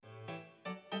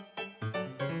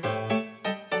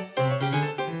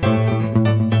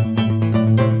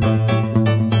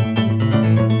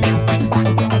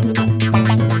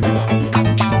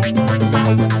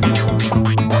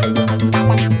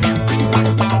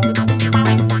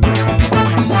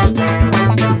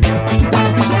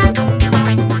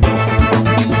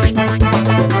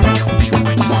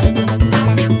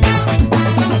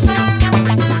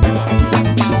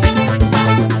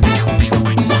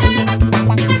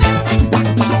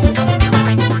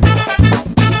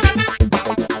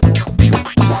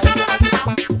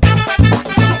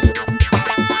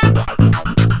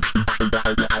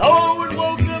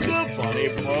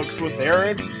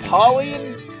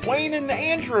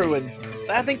Andrew,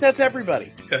 and I think that's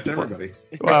everybody. That's everybody.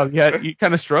 Wow, yeah, you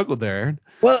kind of struggled there, Aaron.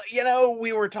 Well,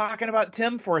 we were talking about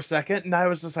Tim for a second, and I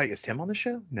was just like, is Tim on the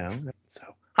show? No. So,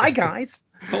 hi, guys.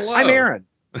 Hello. I'm Aaron.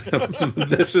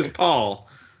 This is Paul.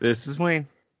 This is Wayne.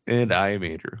 And I am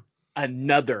Andrew.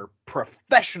 Another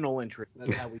professional interest.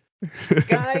 That's how we...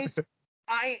 Guys,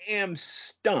 I am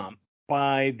stumped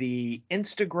by the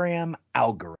Instagram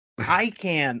algorithm. I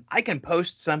can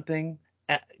post something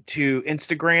to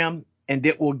Instagram, and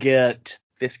it will get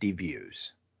 50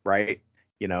 views, right?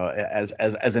 As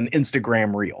an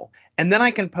Instagram reel. And then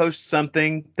I can post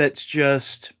something that's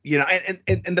just,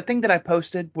 and the thing that I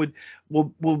posted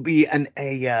will be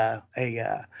a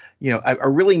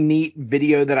really neat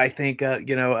video that I think,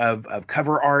 of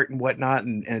cover art and whatnot.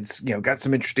 And it's, got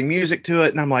some interesting music to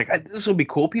it. And I'm like, this will be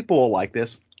cool. People will like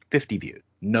this. 50 views,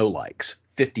 no likes,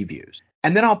 50 views.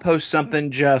 And then I'll post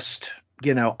something just,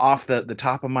 off the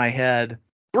top of my head,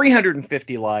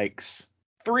 350 likes.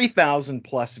 3,000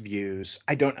 plus views.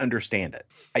 I don't understand it.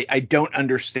 I don't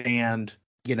understand,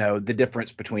 the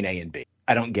difference between A and B.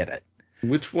 I don't get it.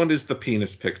 Which one is the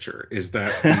penis picture? Is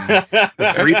that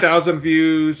the 3,000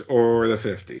 views or the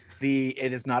 50?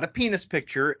 It is not a penis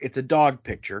picture. It's a dog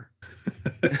picture.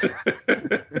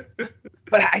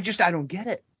 But I don't get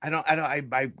it.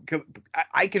 I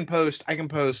can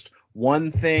post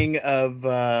one thing of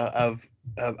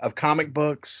comic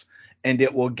books, and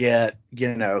it will get,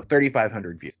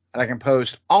 3,500 views. And I can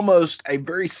post almost a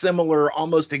very similar,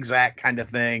 almost exact kind of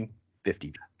thing, 50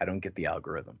 views. I don't get the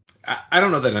algorithm. I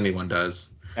don't know that anyone does.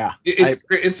 Yeah.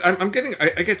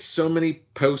 I get so many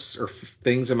posts or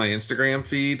things in my Instagram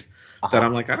feed that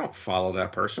I'm like, I don't follow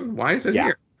that person. Why is it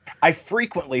here? I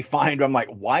frequently find, I'm like,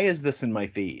 why is this in my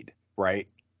feed? Right.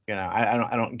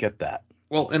 I don't get that.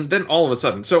 Well, and then all of a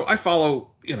sudden, so I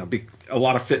follow, a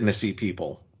lot of fitnessy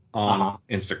people on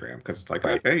Instagram because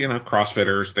okay,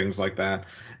 CrossFitters, things like that.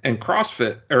 And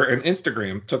CrossFit and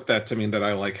Instagram took that to mean that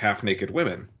I like half naked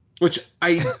women, which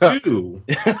I do.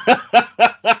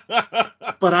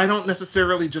 But I don't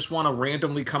necessarily just want to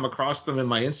randomly come across them in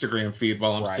my Instagram feed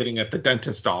while I'm sitting at the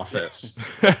dentist office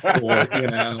or,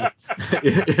 in a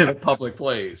public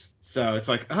place. So it's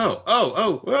like, sorry.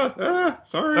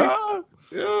 I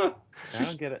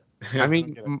don't get it. I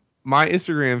mean, my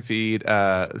Instagram feed,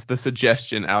 the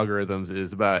suggestion algorithms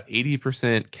is about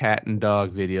 80% cat and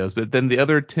dog videos, but then the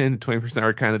other 10 to 20%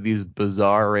 are kind of these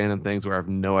bizarre random things where I have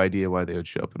no idea why they would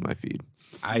show up in my feed.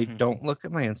 I don't look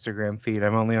at my Instagram feed.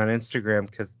 I'm only on Instagram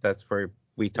because that's where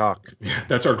we talk. Yeah,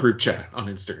 that's our group chat on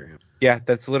Instagram. Yeah,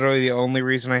 that's literally the only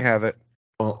reason I have it.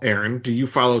 Well, Aaron, do you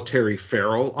follow Terry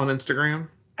Farrell on Instagram?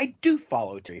 I do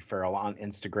follow Terry Farrell on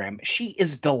Instagram. She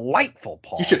is delightful,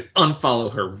 Paul. You should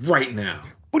unfollow her right now.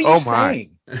 What are you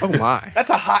saying? Oh, my.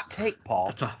 That's a hot take, Paul.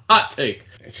 That's a hot take.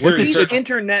 She's an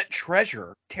internet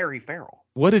treasure, Terry Farrell.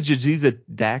 What did Jaziza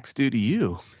Dax do to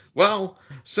you? Well,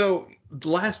 so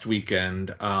last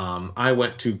weekend, I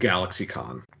went to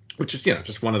GalaxyCon, which is,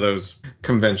 just one of those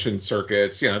convention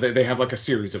circuits. They have like a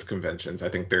series of conventions. I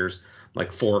think there's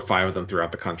like 4 or 5 of them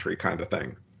throughout the country kind of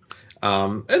thing.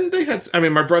 And they had,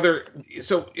 my brother,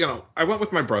 so, I went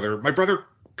with my brother. My brother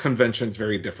conventions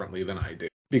very differently than I do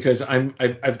because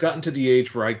I've gotten to the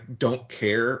age where I don't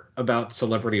care about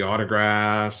celebrity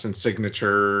autographs and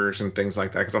signatures and things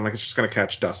like that because I'm like, it's just going to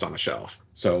catch dust on a shelf.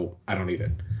 So I don't need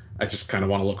it. I just kind of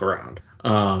want to look around.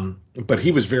 But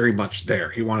he was very much there.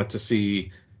 He wanted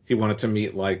to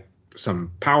meet like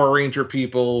some Power Ranger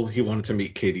people. He wanted to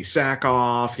meet Katie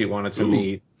Sackhoff. He wanted to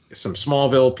meet some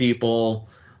Smallville people.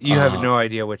 You have no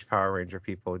idea which Power Ranger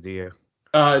people, do you?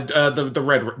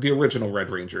 The original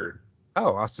Red Ranger.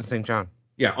 Oh, Austin St. John.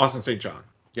 Yeah, Austin St. John.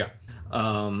 Yeah.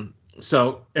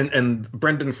 So and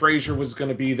Brendan Fraser was going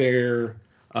to be there,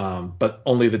 but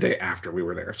only the day after we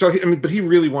were there. So but he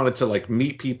really wanted to like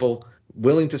meet people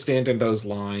willing to stand in those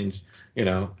lines,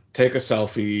 take a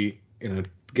selfie,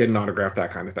 get an autograph,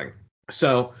 that kind of thing.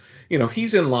 So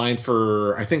he's in line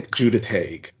for I think Judith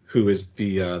Haig, who is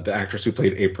the actress who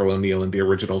played April O'Neil in the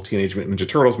original Teenage Mutant Ninja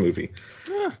Turtles movie.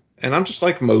 Yeah. And I'm just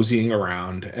like moseying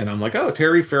around, and I'm like, oh,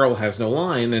 Terry Farrell has no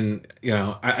line, and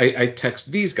I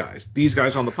text these guys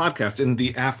on the podcast in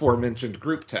the aforementioned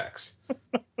group text.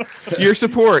 Your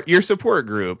support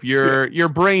group, your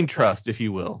brain trust, if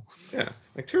you will. Yeah,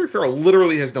 like Terry Farrell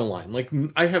literally has no line. Like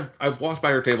I've walked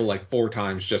by her table like 4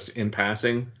 times just in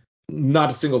passing, not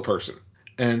a single person.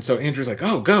 And so Andrew's like,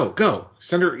 oh, go,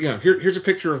 send her, here's a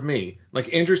picture of me.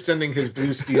 Like Andrew's sending his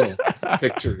Blue Steel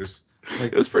pictures.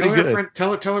 Like, it was pretty good.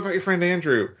 Tell her about your friend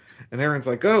Andrew. And Aaron's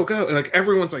like, go. And like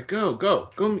everyone's like, go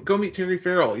meet Terry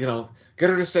Farrell. Get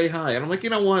her to say hi. And I'm like,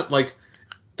 you know what? Like,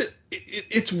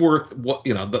 it's worth what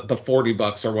the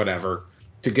 $40 or whatever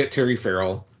to get Terry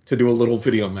Farrell to do a little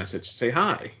video message, say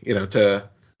hi, to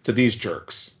these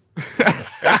jerks.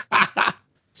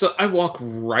 So I walk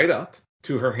right up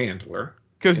to her handler.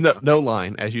 Because no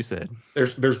line, as you said.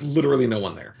 There's literally no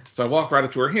one there. So I walk right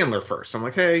up to her handler first. I'm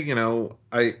like, hey, because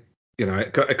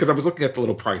I was looking at the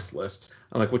little price list.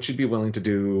 I'm like, would she be willing to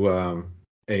do a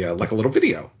little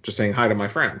video, just saying hi to my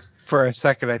friends? For a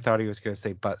second, I thought he was going to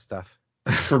say butt stuff.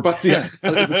 For butt, yeah.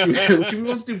 Would she be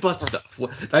willing to do butt stuff?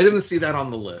 I didn't see that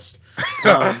on the list.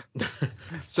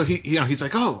 So he's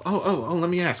like, oh, let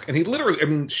me ask. And he literally, I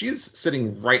mean, she is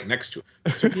sitting right next to him.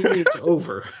 So he leans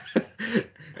over,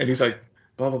 and he's like,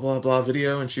 blah blah blah blah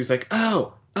video, and she's like,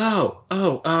 well, gosh,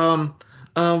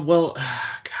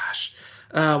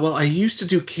 well, I used to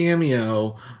do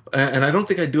Cameo, and I don't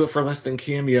think I'd do it for less than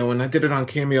Cameo, and I did it on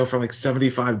Cameo for like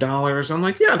 $75. I'm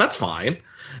like, yeah, that's fine.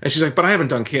 And she's like, but I haven't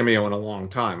done Cameo in a long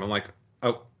time. I'm like,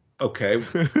 oh, okay.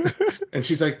 And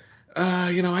she's like,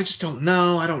 I just don't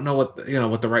know. I don't know what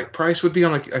the right price would be.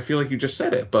 I'm like, I feel like you just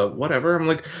said it, but whatever. I'm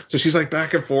like, so she's like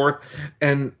back and forth,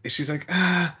 and she's like,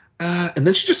 and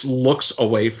then she just looks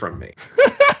away from me.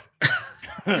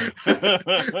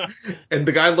 And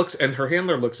the guy looks, and her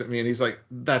handler looks at me, and he's like,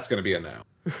 that's going to be a no.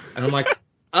 And I'm like,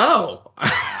 oh,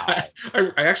 I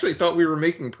actually thought we were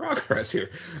making progress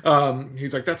here.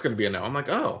 He's like, that's going to be a no. I'm like,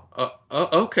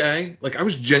 okay. Like, I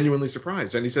was genuinely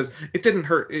surprised. And he says, it didn't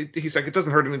hurt. He's like, it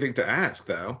doesn't hurt anything to ask,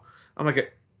 though. I'm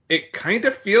like, it kind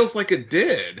of feels like it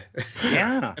did.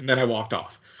 Yeah. And then I walked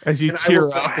off. As you cheer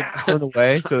up and turn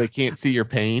away so they can't see your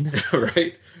pain.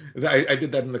 Right. I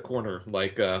did that in the corner,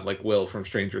 like Will from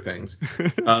Stranger Things.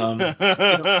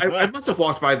 I must have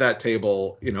walked by that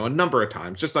table, a number of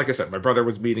times. Just like I said, my brother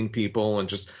was meeting people and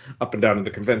just up and down in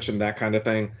the convention, that kind of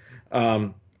thing.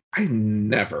 I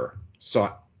never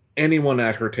saw anyone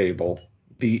at her table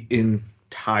the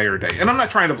entire day. And I'm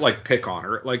not trying to pick on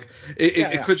her.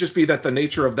 It could just be that the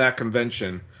nature of that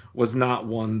convention was not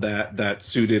one that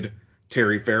suited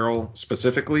Terry Farrell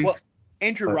specifically. Well,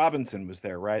 Andrew Robinson was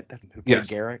there, right? That's who played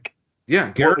Garrick.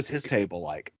 Yeah, Garrick. What was his table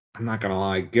like? I'm not gonna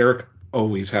lie, Garrick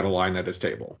always had a line at his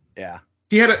table. Yeah.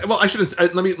 He had I shouldn't.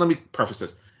 Let me preface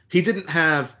this. He didn't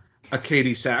have a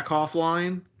Katie Sackhoff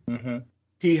line. Mm-hmm.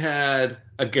 He had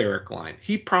a Garrick line.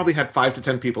 He probably had 5 to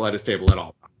 10 people at his table at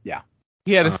all. Yeah.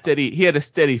 He had a steady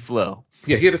flow.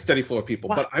 Yeah, he had a steady flow of people.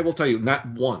 Wow. But I will tell you, not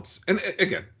once. And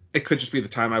again, it could just be the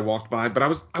time I walked by, but I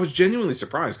was genuinely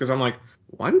surprised because I'm like,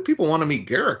 why do people want to meet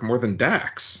Garrick more than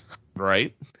Dax?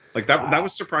 Right. Like that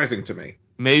was surprising to me.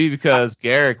 Maybe because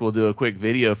Garrick will do a quick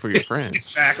video for your friends.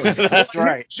 Exactly. That's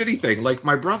right. Shitty thing. Like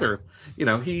my brother,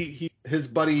 his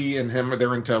buddy and him,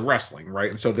 they're into wrestling, right?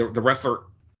 And so the wrestler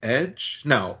Edge,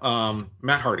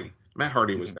 Matt Hardy. Matt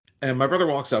Hardy was there. And my brother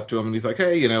walks up to him and he's like,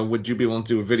 hey, would you be willing to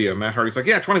do a video? Matt Hardy's like,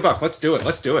 yeah, $20. Let's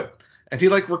do it. And he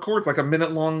records a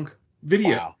minute long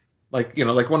video. Wow. Like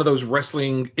one of those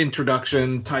wrestling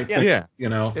introduction type things,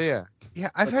 Yeah,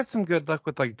 I've had some good luck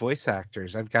with voice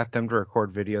actors. I've got them to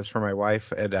record videos for my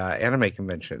wife at anime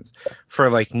conventions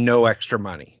for no extra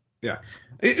money. Yeah,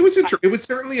 it was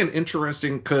certainly an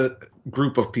interesting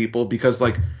group of people because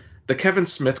the Kevin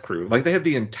Smith crew, they had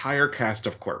the entire cast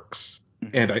of Clerks,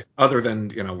 and other than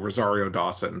Rosario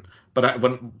Dawson, but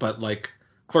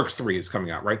Clerks 3 is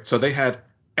coming out, right? So they had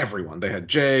everyone. They had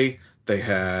Jay, they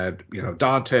had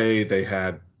Dante, they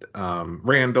had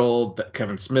Randall, that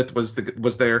Kevin Smith was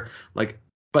there,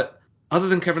 but other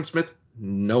than Kevin Smith,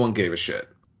 no one gave a shit.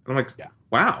 I'm like,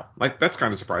 wow, that's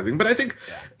kind of surprising. But I think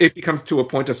it becomes to a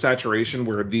point of saturation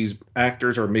where these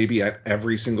actors are maybe at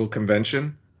every single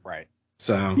convention. Right.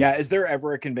 So yeah, is there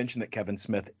ever a convention that Kevin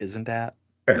Smith isn't at?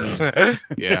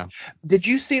 Yeah. Did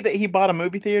you see that he bought a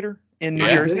movie theater in New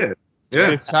Jersey?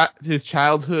 Yeah. His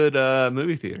childhood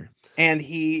movie theater. And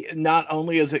he not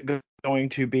only is it going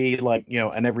to be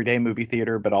an everyday movie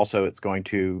theater, but also it's going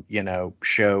to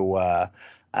show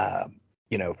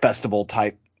festival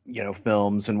type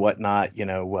films and whatnot,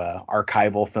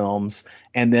 archival films,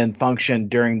 and then function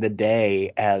during the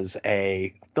day as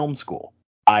a film school.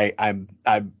 I'm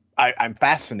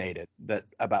fascinated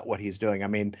about what he's doing. I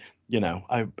mean,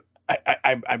 it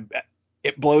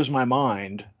blows my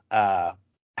mind how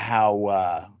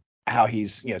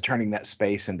he's turning that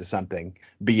space into something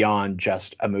beyond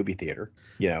just a movie theater,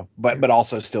 but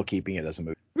also still keeping it as a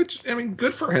movie. Which, I mean,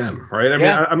 good for him, right?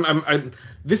 I mean,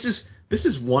 this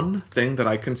is one thing that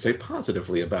I can say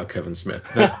positively about Kevin Smith.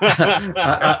 I'm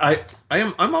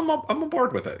on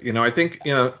board with it. I think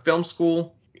film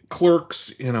school,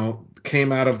 Clerks,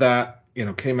 came out of that,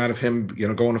 came out of him,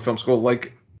 going to film school.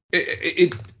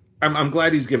 I'm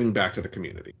glad he's giving back to the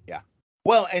community. Yeah.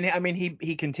 Well, and I mean,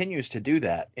 he continues to do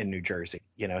that in New Jersey.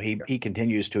 He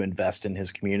continues to invest in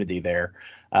his community there.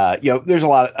 There's a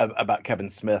lot about Kevin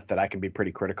Smith that I can be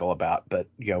pretty critical about, but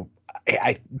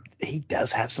he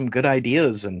does have some good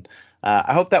ideas, and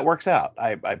I hope that works out.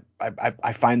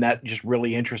 I find that just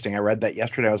really interesting. I read that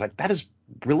yesterday. I was like, that is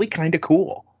really kind of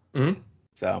cool. Mm-hmm.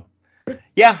 So,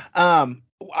 yeah.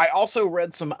 I also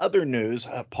read some other news,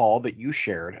 Paul, that you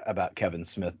shared about Kevin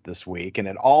Smith this week, and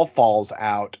it all falls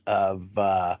out of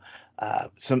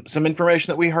some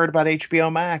information that we heard about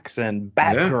HBO Max and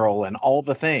Batgirl and all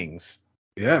the things.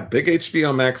 Yeah, big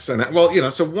HBO Max, and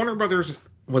so Warner Brothers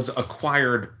was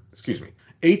acquired. Excuse me,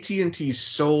 AT&T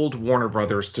sold Warner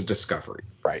Brothers to Discovery,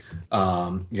 right?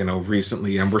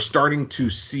 Recently, and we're starting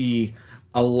to see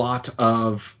a lot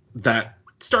of that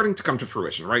starting to come to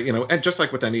fruition, right? And just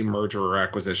like with any merger or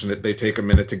acquisition, they take a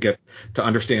minute to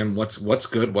understand what's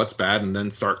good, what's bad, and then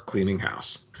start cleaning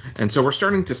house. And so we're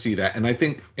starting to see that. And I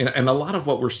think, and a lot of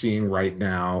what we're seeing right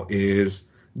now is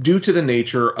due to the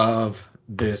nature of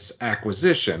this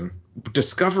acquisition.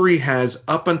 Discovery has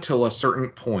up until a certain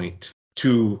point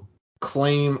to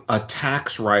claim a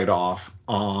tax write-off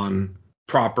on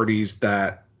properties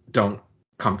that don't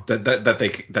come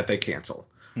that they cancel.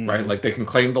 Right? Like they can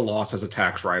claim the loss as a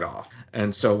tax write-off.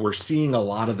 And so we're seeing a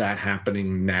lot of that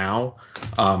happening now.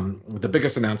 The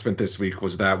biggest announcement this week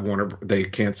was that they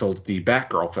canceled the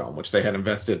Batgirl film, which they had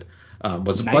invested,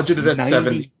 was budgeted at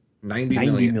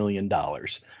 $90 million.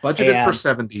 Budgeted for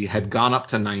 70, had gone up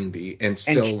to 90 and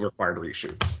still required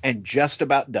reshoots. And just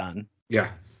about done.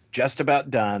 Yeah. Just about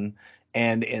done.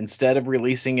 And instead of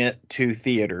releasing it to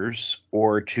theaters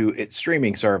or to its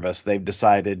streaming service, they've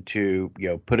decided to,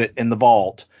 put it in the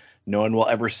vault. No one will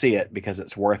ever see it because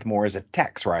it's worth more as a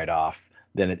tax write-off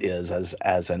than it is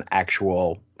as an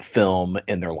actual film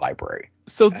in their library.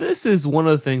 So this is one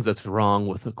of the things that's wrong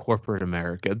with the corporate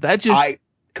America. I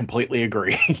completely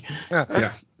agree.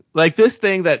 Yeah. Like this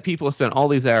thing that people have spent all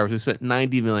these hours, we spent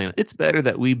 $90 million. It's better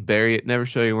that we bury it, never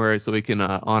show you where, so we can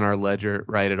on our ledger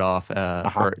write it off,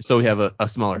 so we have a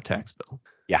smaller tax bill.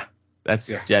 Yeah, that's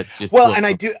just well. And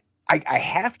I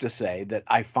have to say that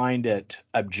I find it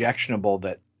objectionable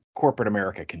that corporate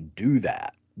America can do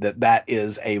that. That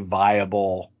is a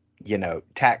viable,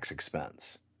 tax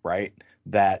expense, right?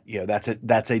 That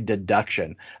that's a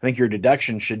deduction. I think your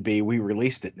deduction should be we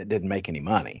released it and it didn't make any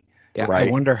money. Yeah, right?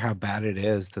 I wonder how bad it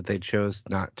is that they chose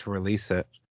not to release it.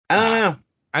 I don't know.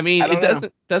 I mean,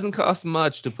 it doesn't cost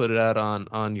much to put it out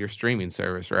on your streaming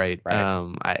service, right?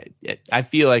 I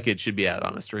feel like it should be out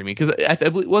on a streaming because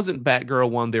it wasn't Batgirl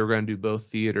one. They were going to do both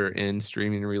theater and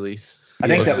streaming release. I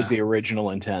think that was the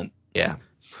original intent. Yeah.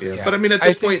 Yeah, but I mean, at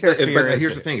this point, but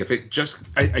here's the thing: if it just,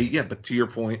 but to your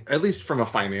point, at least from a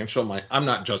financial, I'm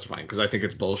not justifying because I think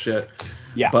it's bullshit.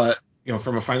 Yeah. But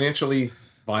from a financially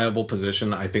viable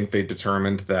position, I think they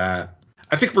determined that.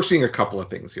 I think we're seeing a couple of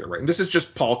things here, right? And this is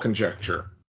just Paul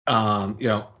conjecture.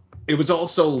 It was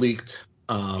also leaked,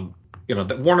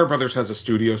 that Warner Brothers has a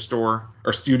studio tour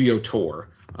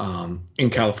in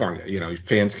California.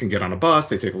 Fans can get on a bus,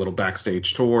 they take a little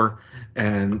backstage tour,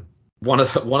 and one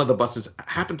of the buses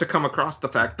happened to come across the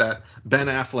fact that Ben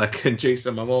Affleck and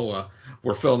Jason Momoa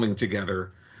were filming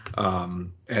together.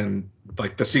 And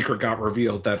like the secret got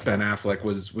revealed that Ben Affleck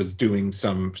was doing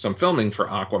some filming for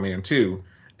Aquaman 2.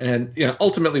 And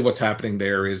ultimately what's happening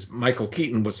there is Michael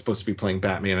Keaton was supposed to be playing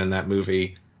Batman in that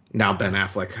movie. Now Ben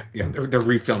Affleck, they're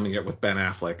refilming it with Ben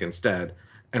Affleck instead.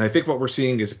 And I think what we're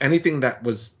seeing is anything that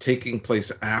was taking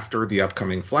place after the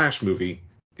upcoming Flash movie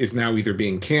is now either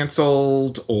being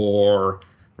canceled or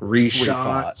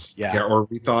reshot, or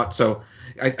rethought. So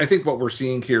I think what we're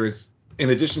seeing here is, in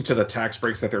addition to the tax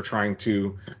breaks that they're trying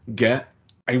to get,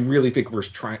 I really think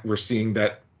we're seeing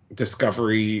that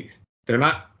Discovery, they're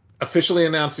not officially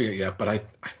announcing it yet, but I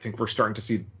think we're starting to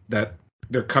see that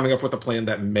they're coming up with a plan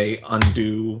that may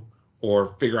undo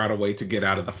or figure out a way to get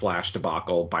out of the Flash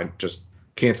debacle by just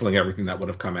canceling everything that would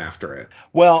have come after it.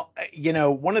 Well,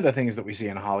 one of the things that we see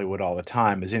in Hollywood all the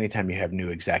time is anytime you have new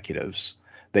executives,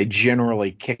 they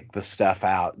generally kick the stuff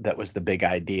out that was the big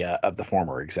idea of the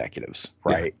former executives,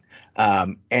 right? Yeah.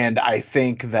 And I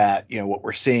think that what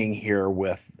we're seeing here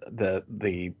with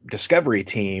the Discovery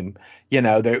team,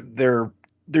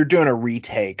 they're doing a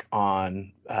retake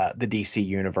on the DC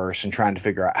universe and trying to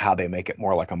figure out how they make it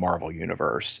more like a Marvel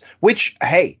universe, which,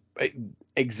 hey,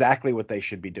 exactly what they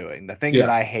should be doing. The thing that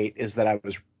I hate is that I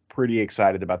was pretty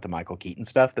excited about the Michael Keaton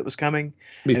stuff that was coming.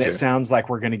 Me too. It sounds like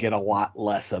we're going to get a lot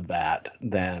less of that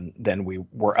than we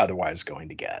were otherwise going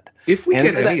to get. If we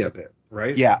get any of it,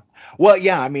 right? Yeah. Well,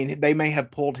 yeah, I mean, they may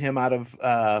have pulled him out of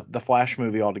the Flash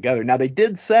movie altogether. Now, they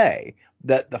did say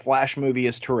that the Flash movie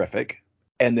is terrific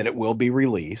and that it will be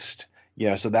released.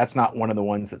 So that's not one of the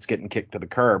ones that's getting kicked to the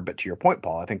curb. But to your point,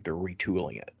 Paul, I think they're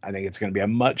retooling it. I think it's going to be a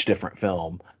much different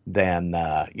film than,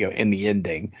 in the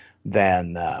ending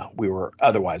than we were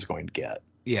otherwise going to get.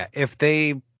 Yeah, if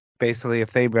they do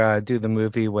the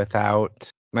movie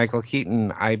without Michael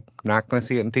Keaton, I'm not going to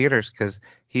see it in theaters because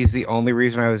he's the only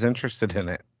reason I was interested in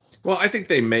it. Well, I think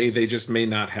they just may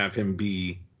not have him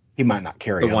be. He might not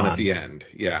carry the on. one at the end.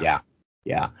 Yeah.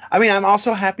 Yeah. I mean, I'm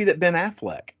also happy that Ben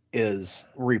Affleck is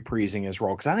reprising his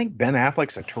role because I think Ben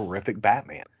Affleck's a terrific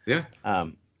Batman. Yeah.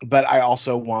 But I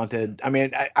also wanted,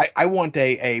 I want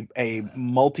a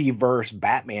multiverse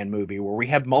Batman movie where we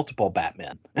have multiple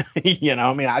Batmen.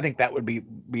 I think that would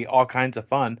be all kinds of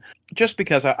fun just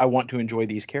because I want to enjoy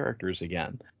these characters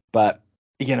again. But,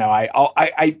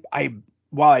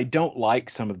 while I don't like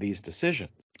some of these decisions,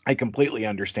 I completely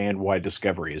understand why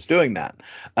Discovery is doing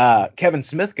that. Kevin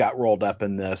Smith got rolled up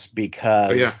in this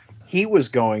because there was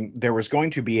going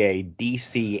to be a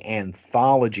DC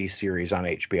anthology series on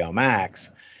HBO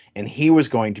Max, and he was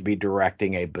going to be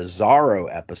directing a Bizarro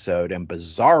episode, and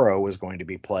Bizarro was going to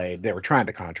be played. They were trying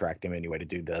to contract him anyway to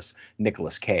do this,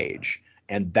 Nicolas Cage.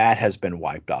 And that has been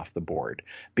wiped off the board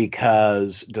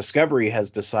because Discovery has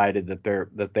decided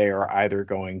that they are either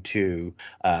going to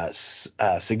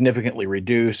significantly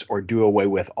reduce or do away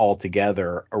with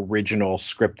altogether original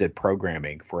scripted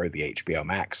programming for the HBO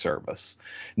Max service.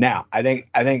 Now, I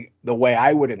think the way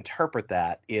I would interpret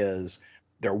that is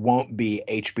there won't be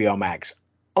HBO Max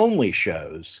only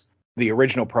shows. The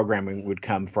original programming would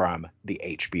come from the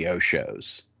HBO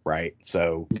shows. Right.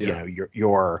 So,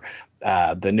 your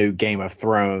the new Game of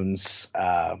Thrones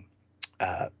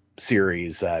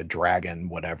series, Dragon,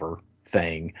 whatever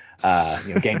thing,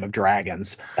 Game of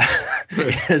Dragons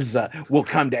will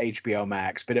come to HBO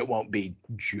Max, but it won't be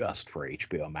just for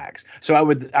HBO Max. So I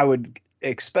would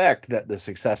expect that the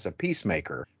success of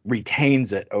Peacemaker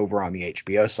retains it over on the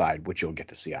HBO side, which you'll get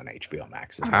to see on HBO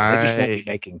Max as well. They just won't be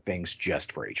making things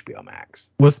just for HBO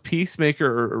Max. Was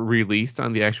Peacemaker released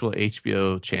on the actual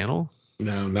HBO channel?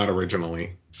 No, not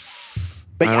originally.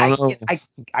 But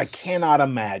I cannot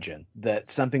imagine that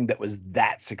something that was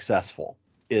that successful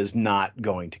is not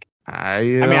going to.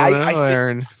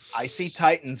 I see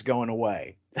Titans going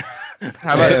away.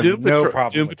 How about Doom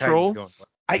Patrol? Doom Patrol?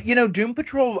 Doom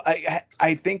Patrol,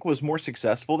 I think was more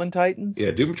successful than Titans.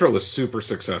 Yeah, Doom Patrol is super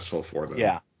successful for them.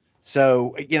 Yeah.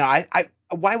 So,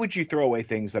 why would you throw away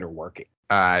things that are working?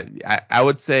 I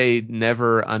would say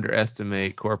never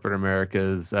underestimate corporate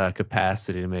America's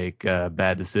capacity to make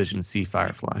bad decisions. See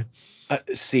Firefly.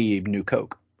 See New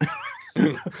Coke.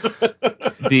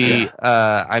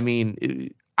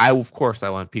 Of course I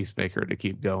want Peacemaker to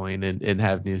keep going and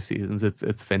have new seasons.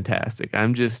 It's fantastic.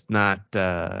 I'm just not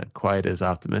quite as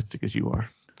optimistic as you are.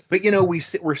 But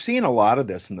we're seeing a lot of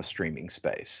this in the streaming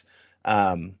space.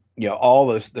 All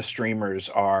the streamers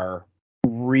are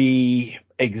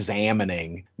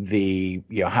re-examining the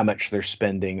how much they're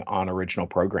spending on original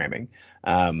programming.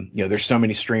 There's so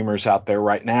many streamers out there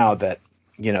right now that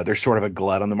there's sort of a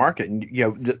glut on the market, and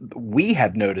we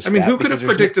have noticed. I mean, who could have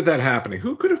predicted that happening?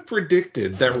 Who could have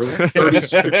predicted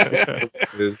that?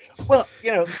 Well,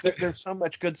 there's so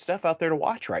much good stuff out there to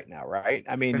watch right now, right?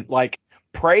 I mean, like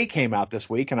Prey came out this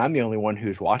week, and I'm the only one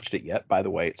who's watched it yet. By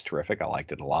the way, it's terrific. I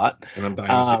liked it a lot. And I'm dying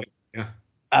to see it.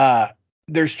 Yeah.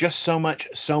 There's just so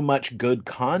much good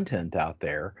content out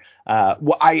there. I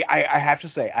have to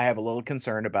say I have a little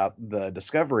concern about the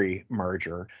Discovery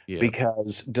merger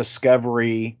because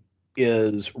Discovery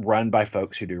is run by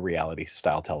folks who do reality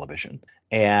style television,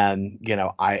 and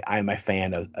I'm a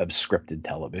fan of scripted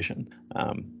television.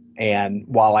 And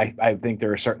while I think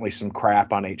there is certainly some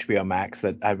crap on HBO Max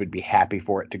that I would be happy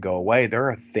for it to go away, there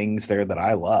are things there that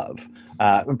I love.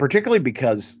 And particularly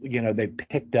because, they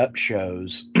picked up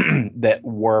shows that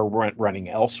were running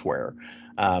elsewhere,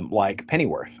 like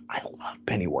Pennyworth. I love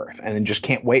Pennyworth, and I just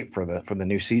can't wait for the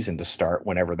new season to start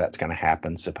whenever that's going to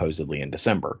happen, supposedly in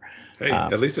December. Hey,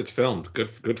 at least it's filmed.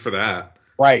 Good for that.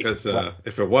 Right. Because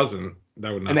if it wasn't,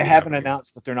 that would not. And they haven't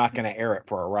announced that they're not going to air it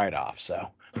for a write-off. So.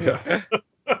 Yeah.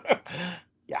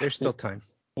 Yeah. There's still time.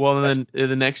 Well, then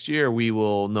the next year we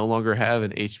will no longer have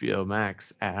an HBO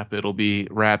Max app. It'll be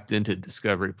wrapped into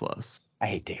Discovery Plus. I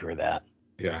hate to hear that.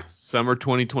 Yeah. Summer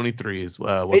 2023 is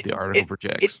what the article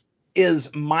projects. It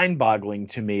is mind-boggling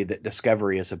to me that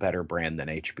Discovery is a better brand than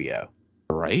HBO.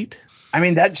 Right?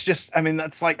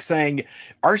 That's like saying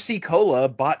RC Cola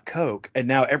bought Coke and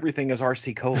now everything is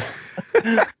RC Cola.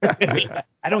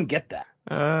 I don't get that.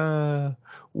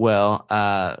 Well,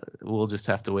 we'll just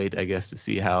have to wait, I guess, to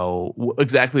see how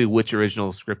exactly which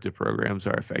original scripted programs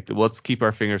are affected. Let's keep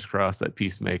our fingers crossed that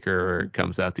Peacemaker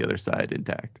comes out the other side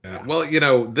intact.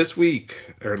 Well, this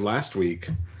week or last week,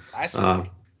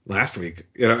 last week,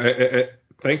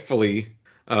 thankfully,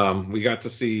 we got to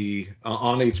see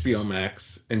on HBO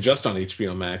Max, and just on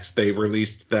HBO Max, they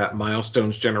released that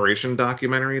Milestones Generation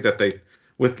documentary that they,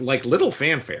 with like little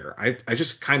fanfare. I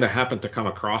just kind of happened to come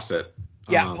across it.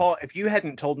 Yeah, Paul, if you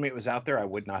hadn't told me it was out there, I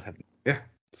would not have. Yeah.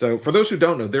 So for those who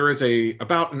don't know, there is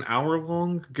about an hour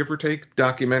long, give or take,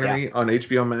 documentary on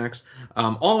HBO Max,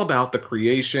 all about the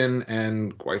creation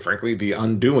and, quite frankly, the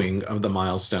undoing of the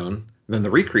milestone, then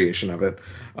the recreation of it,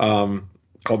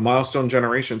 called Milestone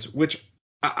Generations, which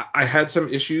I had some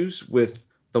issues with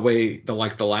the way the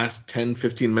last 10,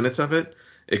 15 minutes of it.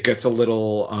 It gets a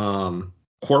little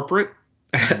corporate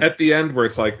at the end, where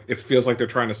it's like it feels like they're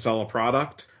trying to sell a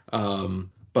product.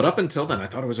 But up until then, I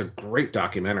thought it was a great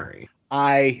documentary.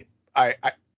 I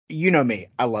you know me,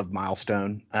 I love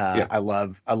Milestone. I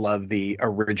love the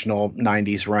original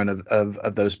 90s run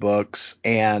of those books,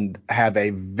 and have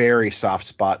a very soft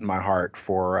spot in my heart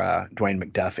for Dwayne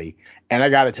McDuffie. And I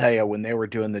got to tell you, when they were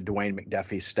doing the Dwayne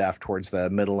McDuffie stuff towards the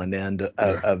middle and end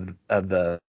of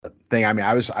the thing, I mean,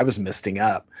 I was misting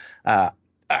up.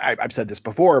 I've said this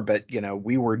before, but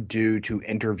we were due to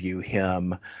interview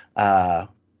him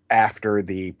after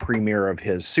the premiere of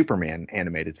his Superman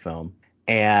animated film,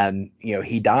 and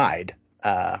he died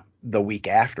the week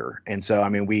after, and so I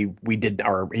mean we did,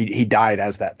 or he died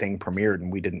as that thing premiered, and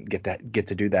we didn't get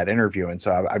to do that interview, and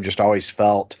so I've just always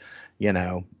felt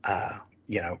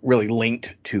really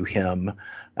linked to him,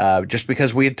 just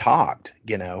because we had talked,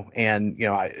 and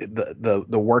the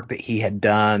work that he had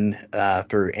done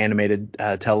through animated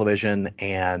television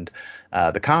and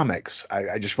the comics,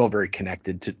 I just felt very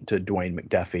connected to Dwayne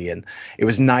McDuffie, and it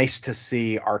was nice to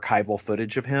see archival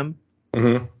footage of him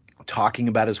talking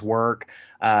about his work.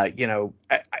 I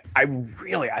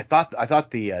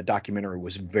thought the documentary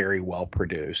was very well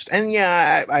produced, and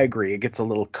I agree, it gets a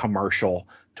little commercial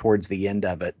towards the end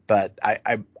of it, but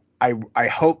I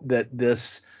hope that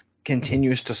this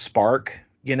continues to spark,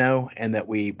 and that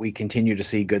we continue to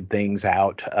see good things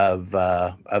out of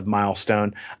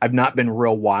Milestone. I've not been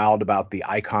real wild about the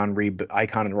Icon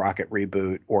and Rocket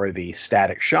reboot or the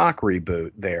Static Shock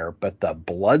reboot there, but the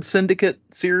Blood Syndicate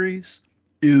series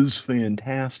is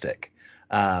fantastic.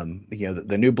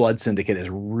 The new Blood Syndicate is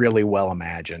really well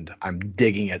imagined. I'm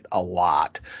digging it a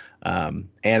lot. And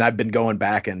I've been going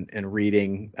back and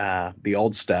reading the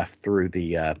old stuff through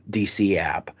the DC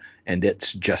app, and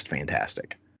it's just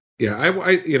fantastic. Yeah, I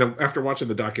after watching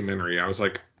the documentary, I was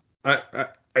like, I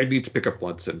need to pick up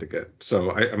Blood Syndicate,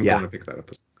 so I'm going to pick that up.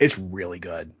 It's really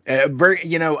good.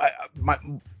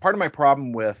 Part of my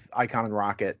problem with Icon and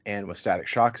Rocket and with Static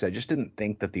Shock is I just didn't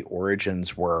think that the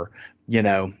origins were,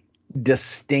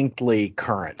 distinctly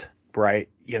current, right?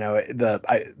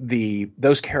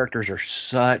 Those characters are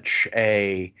such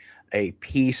a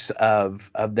piece of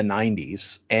the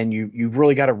 90s, and you've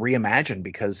really got to reimagine,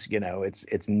 because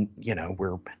it's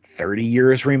we're 30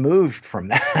 years removed from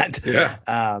that.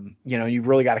 You've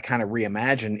really got to kind of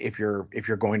reimagine if you're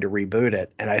going to reboot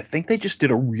it, and I think they just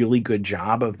did a really good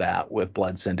job of that with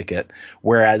Blood Syndicate,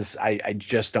 whereas I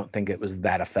just don't think it was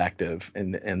that effective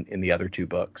in the other two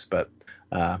books. But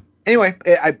anyway,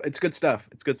 it's good stuff.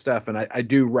 And I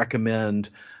do recommend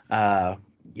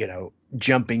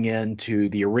jumping into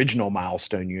the original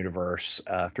Milestone universe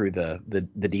through the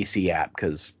DC app,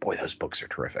 because boy, those books are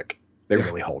terrific. They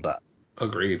really hold up.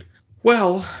 Agreed.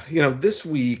 Well, this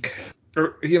week,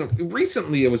 or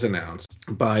recently, it was announced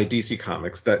by DC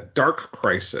Comics that Dark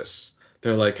Crisis.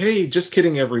 They're like, hey, just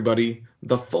kidding, everybody.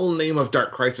 The full name of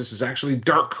Dark Crisis is actually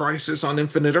Dark Crisis on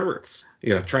Infinite Earths.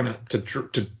 Trying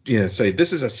to say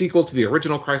this is a sequel to the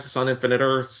original Crisis on Infinite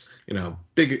Earths.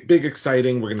 Big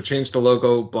exciting. We're going to change the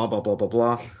logo. Blah blah blah blah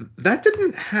blah. That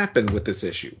didn't happen with this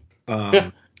issue.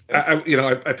 I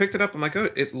picked it up. I'm like, oh,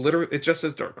 it just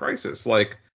says Dark Crisis.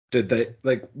 Like,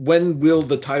 when will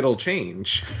the title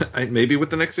change? Maybe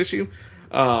with the next issue.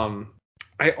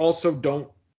 I also don't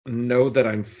know that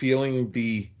I'm feeling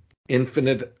the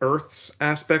Infinite Earths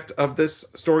aspect of this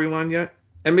storyline yet,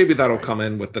 and maybe that'll come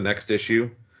in with the next issue.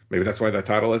 Maybe that's why the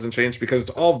title hasn't changed, because it's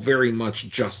all very much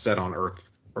just set on Earth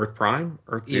Prime,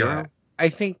 Earth Zero. Yeah, I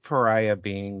think Pariah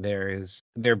being there is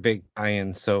their big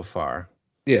tie-in so far.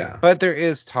 Yeah, but there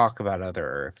is talk about other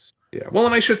Earths. Yeah, well,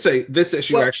 and I should say this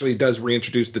issue actually does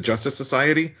reintroduce the Justice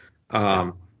Society,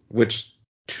 which,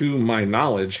 to my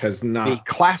knowledge, has not... The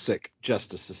classic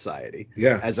Justice Society,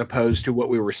 as opposed to what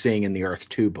we were seeing in the Earth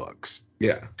 2 books.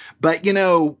 Yeah. But,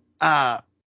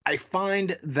 I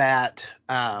find that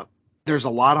there's a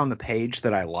lot on the page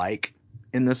that I like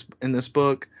in this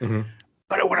book. Mhm.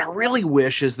 But what I really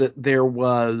wish is that there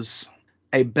was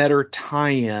a better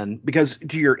tie-in, because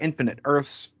to your Infinite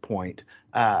Earths point,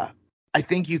 I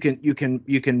think you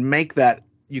can make that,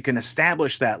 you can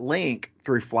establish that link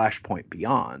through Flashpoint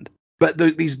Beyond. But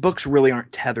these books really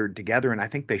aren't tethered together, and I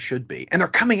think they should be. And they're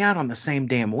coming out on the same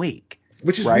damn week,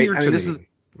 Which is right? weird I mean, to this me. is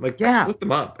Like, yeah, split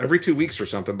them up every 2 weeks or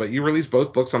something, but you release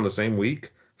both books on the same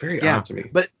week. Very yeah. odd to me.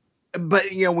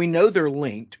 But you know, we know they're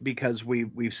linked because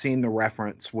we've seen the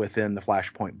reference within the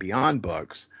Flashpoint Beyond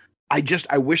books.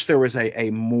 I wish there was a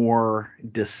more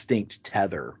distinct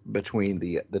tether between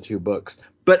the two books.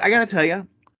 But I gotta tell you,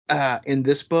 in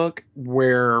this book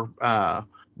where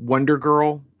Wonder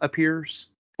Girl appears,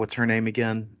 what's her name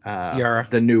again? Yara.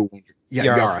 The new Wonder. Yeah,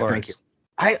 Yara. Flores. Thank you.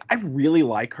 I really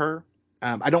like her.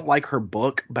 I don't like her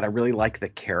book, but I really like the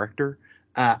character.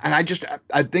 And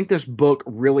I think this book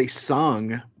really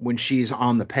sung when she's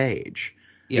on the page.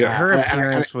 Yeah, her and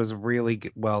appearance was really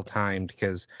well timed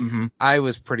because Mhm. I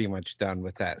was pretty much done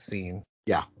with that scene.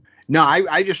 Yeah. No, I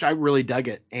really dug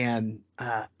it, and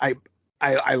I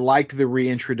like the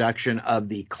reintroduction of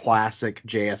the classic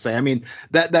JSA. I mean,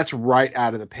 that's right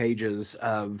out of the pages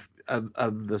of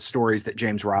the stories that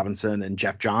James Robinson and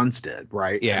Jeff Johns did,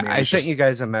 right? Yeah, I mean, I it's sent just, you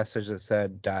guys a message that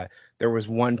said there was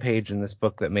one page in this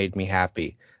book that made me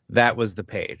happy. That was the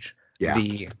page. Yeah.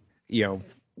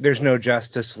 There's no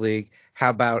Justice League. How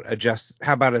about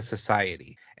a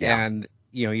society? Yeah. And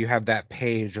you have that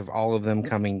page of all of them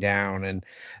coming down, and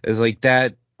it's like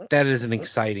that. That is an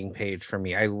exciting page for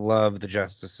me. I love the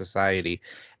Justice Society.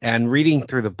 And reading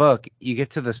through the book, you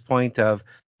get to this point of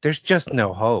there's just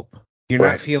no hope. You're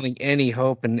Right. not feeling any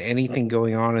hope in anything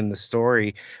going on in the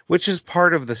story, which is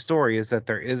part of the story, is that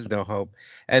there is no hope.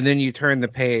 And then you turn the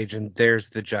page and there's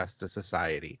the Justice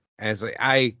Society. And it's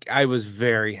like I was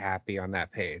very happy on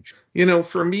that page.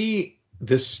 For me,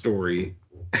 this story,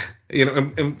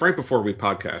 and right before we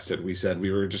podcasted, we said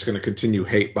we were just going to continue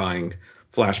hate buying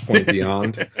Flashpoint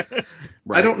Beyond.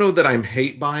 Right. I don't know that I'm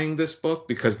hate buying this book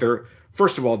because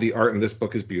first of all, the art in this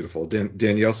book is beautiful.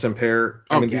 Danielle Semper.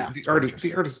 The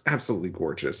art is absolutely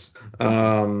gorgeous.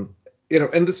 And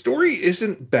the story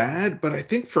isn't bad, but I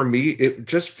think for me, it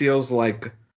just feels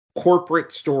like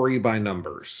corporate story by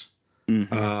numbers.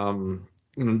 Mhm.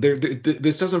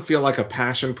 This doesn't feel like a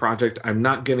passion project. I'm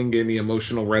not getting any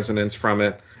emotional resonance from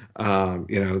it.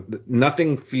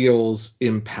 Nothing feels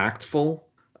impactful.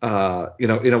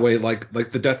 In a way like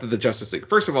the death of the Justice League.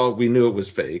 First of all, we knew it was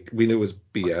fake. We knew it was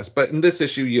BS. But in this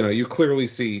issue, you clearly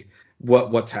see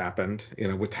what's happened.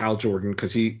 With Hal Jordan,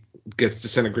 because he gets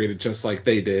disintegrated just like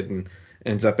they did and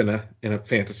ends up in a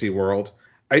fantasy world.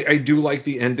 I do like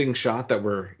the ending shot that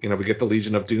we get the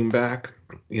Legion of Doom back.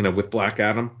 With Black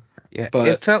Adam. Yeah, But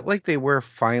it felt like they were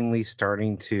finally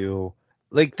starting to,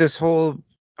 like, this whole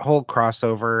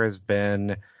crossover has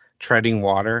been treading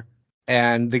water,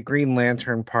 and the Green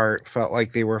Lantern part felt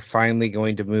like they were finally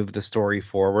going to move the story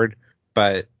forward,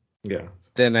 but yeah.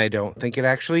 then I don't think it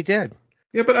actually did.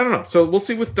 Yeah, but I don't know. So we'll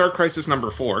see with Dark Crisis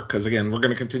 #4, because again, we're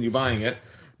going to continue buying it.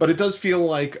 But it does feel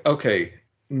like, okay,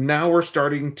 now we're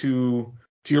starting to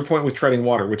your point with treading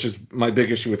water, which is my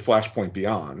big issue with Flashpoint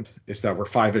Beyond, is that we're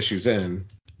 5 issues in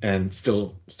and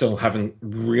still haven't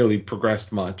really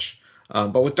progressed much.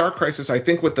 But with Dark Crisis, I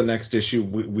think with the next issue,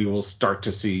 we will start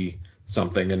to see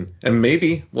something, and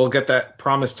maybe we'll get that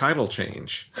promised title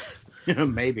change.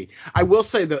 Maybe. I will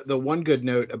say the one good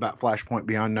note about Flashpoint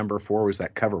Beyond #4 was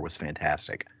that cover was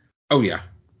fantastic. Oh yeah.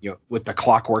 With the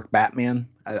Clockwork Batman,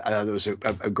 I thought it was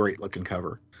a great looking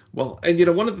cover. Well, and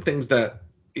one of the things that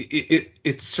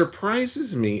it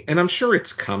surprises me, and I'm sure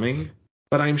it's coming,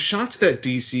 but I'm shocked that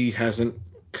DC hasn't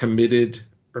committed,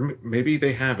 or maybe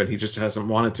they haven't, he just hasn't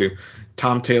wanted to,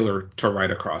 Tom Taylor to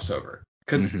write a crossover.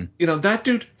 Because, that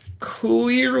dude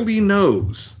clearly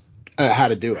knows how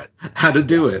to do it.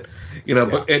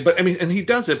 But I mean, and he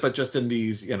does it, but just in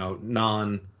these,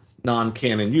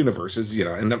 non-canon universes,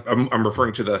 and I'm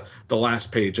referring to the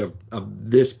last page of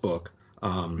this book,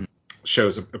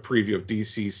 shows a preview of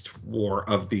DC's War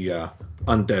of the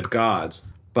Undead Gods.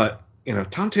 But,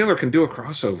 Tom Taylor can do a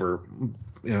crossover,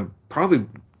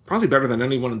 probably better than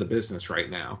anyone in the business right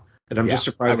now. And I'm just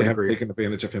surprised they haven't taken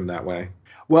advantage of him that way.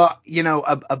 Well,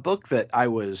 a book that I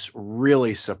was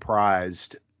really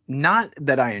surprised, not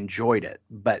that I enjoyed it,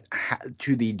 but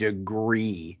to the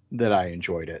degree that I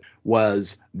enjoyed it,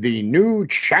 was The New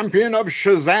Champion of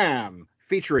Shazam,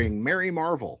 featuring Mary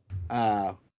Marvel.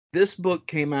 This book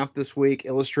came out this week,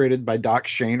 illustrated by Doc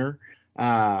Shaner.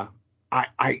 I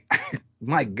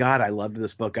my God, I loved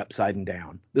this book upside and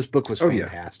down. This book was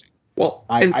fantastic. Yeah. Well,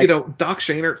 Doc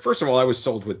Shaner. First of all, I was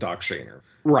sold with Doc Shaner.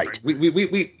 Right.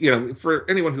 We for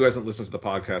anyone who hasn't listened to the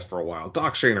podcast for a while,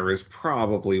 Doc Shaner is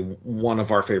probably one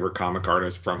of our favorite comic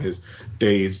artists from his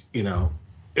days,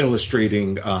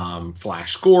 illustrating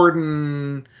Flash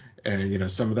Gordon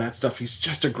and some of that stuff. He's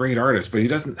just a great artist, but he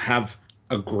doesn't have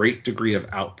a great degree of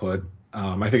output.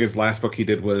 I think his last book he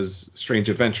did was Strange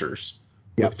Adventures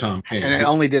with Tom King. And I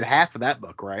only did half of that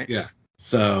book, right? Yeah.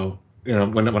 So,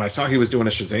 when I saw he was doing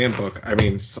a Shazam book,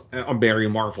 a Mary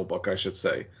Marvel book, I should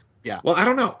say. Yeah. Well, I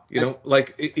don't know.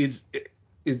 Is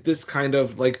this kind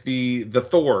of like the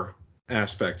Thor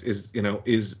aspect? Is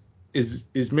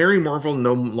Mary Marvel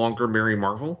no longer Mary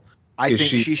Marvel? I think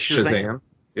she's Shazam.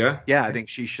 Yeah. Yeah, I think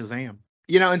she's Shazam.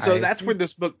 And so that's where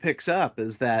this book picks up,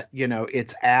 is that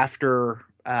it's after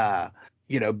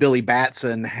Billy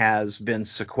Batson has been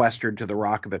sequestered to the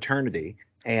Rock of Eternity,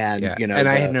 and and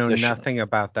I know nothing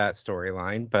about that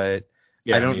storyline, but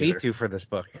I don't need to for this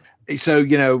book.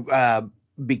 So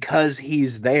because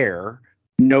he's there,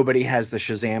 nobody has the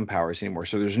Shazam powers anymore.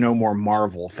 So there's no more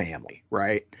Marvel family,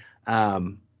 right?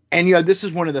 And this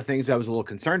is one of the things I was a little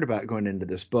concerned about going into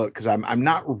this book, because I'm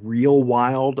not real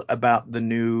wild about the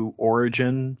new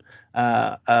origin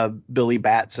of Billy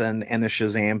Batson and the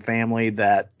Shazam family.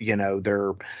 That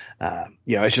they're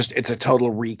it's a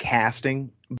total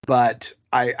recasting, but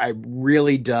I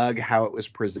really dug how it was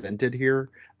presented here.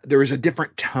 There was a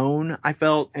different tone, I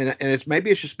felt, and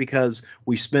it's just because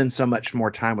we spend so much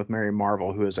more time with Mary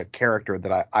Marvel, who is a character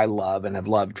that I love and have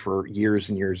loved for years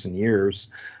and years and years.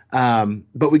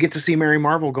 But we get to see Mary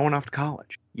Marvel going off to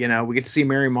college. We get to see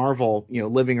Mary Marvel,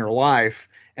 living her life.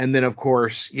 And then, of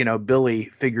course, Billy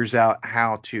figures out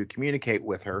how to communicate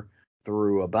with her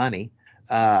through a bunny.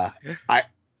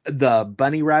 The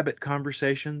bunny rabbit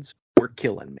conversations were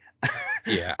killing me.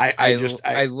 Yeah,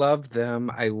 I loved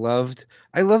them. I love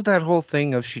that whole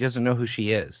thing of she doesn't know who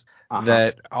she is.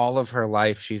 That all of her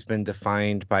life she's been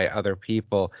defined by other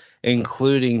people,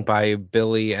 including by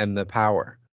Billy and the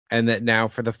power. And that now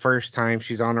for the first time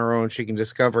she's on her own, she can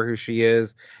discover who she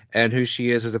is, and who she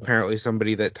is apparently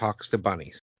somebody that talks to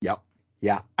bunnies. Yep.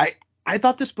 Yeah. I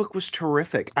thought this book was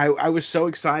terrific. I was so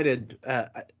excited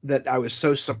that I was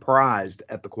so surprised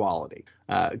at the quality,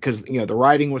 because the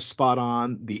writing was spot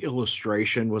on, the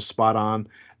illustration was spot on,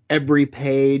 every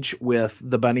page with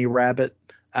the bunny rabbit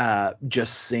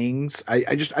just sings.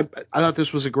 I thought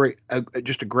this was a great,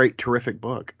 terrific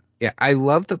book. Yeah, I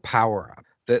love the power up.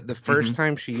 The first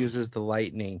time she uses the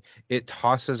lightning, it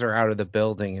tosses her out of the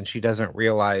building, and she doesn't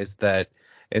realize that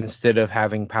instead of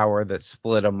having power that's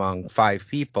split among 5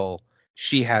 people,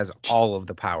 she has all of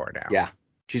the power now. Yeah,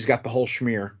 she's got the whole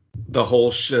schmear. The whole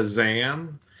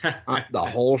Shazam? The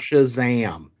whole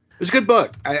Shazam. It was a good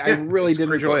book. I really did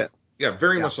enjoy it. Yeah,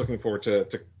 very much looking forward to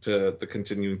the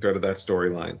continuing thread of that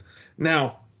storyline.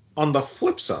 Now, on the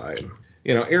flip side,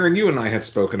 Aaron, you and I had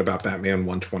spoken about Batman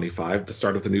 125, the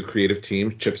start of the new creative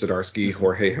team, Chip Zdarsky,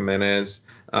 Jorge Jimenez.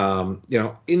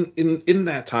 In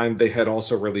that time, they had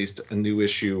also released a new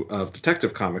issue of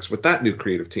Detective Comics with that new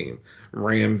creative team.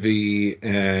 Ram V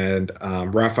and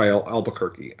Raphael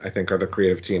Albuquerque, I think, are the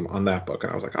creative team on that book.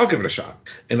 And I was like, I'll give it a shot.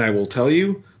 And I will tell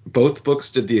you, both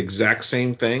books did the exact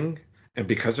same thing. And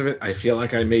because of it, I feel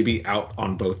like I may be out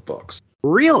on both books.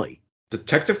 Really?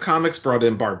 Detective Comics brought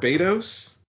in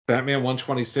Barbados. Batman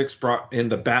 126 brought in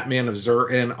the Batman of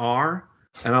Zur-En-Arrh.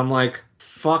 And I'm like,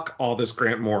 fuck all this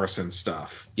Grant Morrison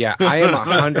stuff. Yeah, I am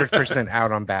 100%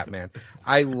 out on Batman.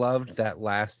 I loved that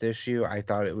last issue. I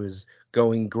thought it was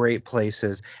going great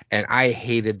places, and I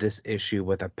hated this issue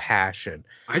with a passion.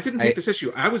 I didn't hate this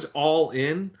issue. I was all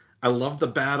in. I love the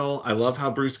battle. I love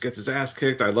how Bruce gets his ass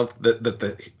kicked. I love that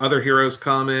the other heroes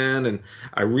come in, and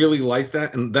I really like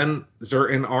that. And then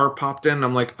Zur-En-Arrh popped in, and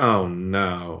I'm like, oh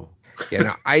no.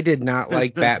 I did not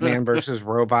like Batman versus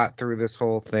Robot through this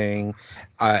whole thing.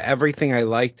 Everything I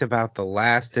liked about the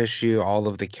last issue, all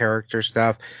of the character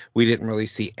stuff, we didn't really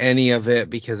see any of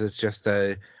it because it's just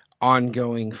a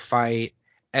ongoing fight.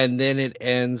 And then it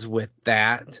ends with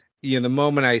that. The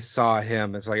moment I saw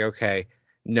him, it's like, okay,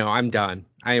 no, I'm done.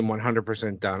 I am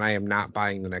 100% done. I am not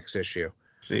buying the next issue.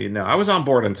 See, no, I was on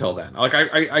board until then. Like,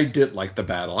 I did like the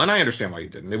battle, and I understand why you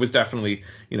didn't. It was definitely,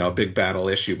 a big battle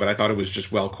issue, but I thought it was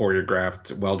just well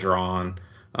choreographed, well drawn.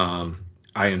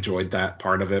 I enjoyed that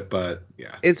part of it, but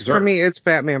yeah. For me, it's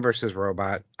Batman versus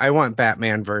Robot. I want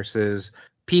Batman versus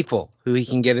people who he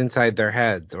can get inside their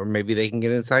heads, or maybe they can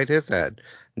get inside his head,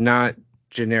 not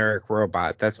generic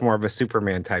Robot. That's more of a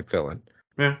Superman type villain.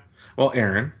 Yeah. Well,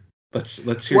 Aaron,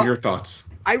 let's hear your thoughts.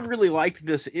 I really liked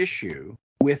this issue,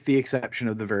 with the exception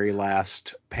of the very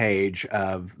last page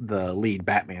of the lead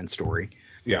Batman story.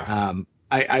 Yeah.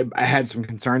 I had some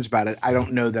concerns about it. I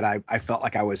don't know that I felt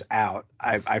like I was out.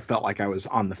 I felt like I was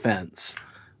on the fence.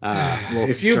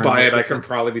 If you buy it, I can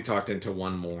probably be talked into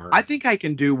one more. I think I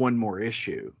can do one more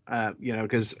issue.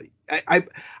 Because I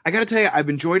got to tell you, I've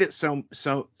enjoyed it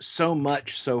so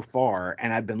much so far,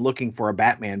 and I've been looking for a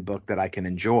Batman book that I can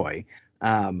enjoy.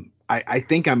 I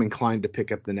think I'm inclined to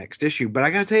pick up the next issue, but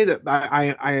I got to tell you that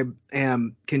I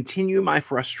am continue my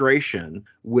frustration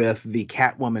with the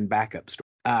Catwoman backup story.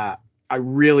 I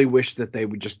really wish that they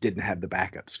just didn't have the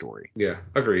backup story. Yeah,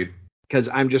 agreed. Because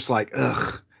I'm just like,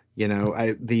 ugh,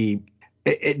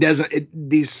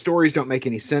 these stories don't make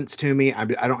any sense to me. I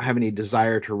don't have any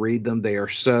desire to read them. They are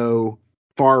so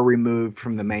far removed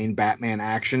from the main Batman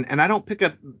action, and I don't pick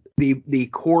up the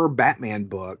core Batman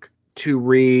book to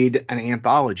read an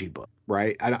anthology book,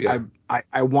 right?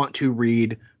 I want to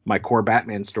read my core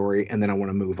Batman story, and then I want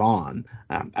to move on.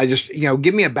 I just,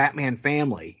 give me a Batman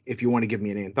family if you want to give me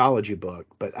an anthology book,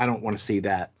 but I don't want to see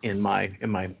that in my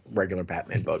regular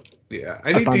Batman book. Yeah,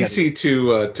 I need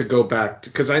DC to go back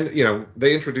because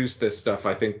they introduced this stuff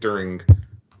I think during,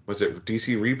 was it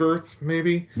DC Rebirth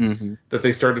maybe, that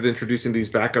they started introducing these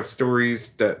backup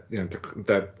stories that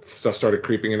that stuff started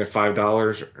creeping in at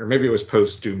 $5, or maybe it was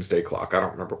post Doomsday Clock. I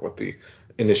don't remember what the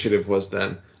initiative was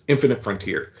then. Infinite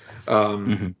Frontier.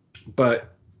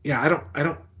 But yeah, I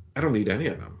don't need any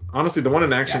of them. Honestly, the one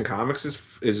in Action Comics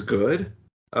is good.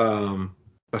 But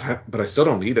I still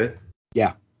don't need it.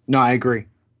 Yeah. No, I agree.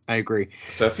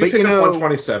 So if you pick up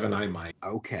 127, I might.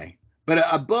 Okay. But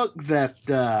a book that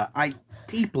I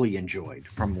deeply enjoyed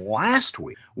from last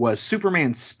week was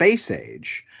Superman Space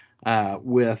Age,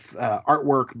 with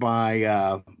artwork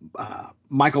by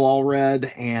Michael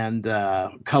Allred and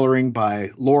coloring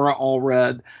by Laura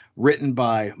Allred, written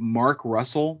by Mark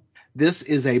Russell. This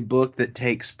is a book that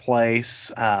takes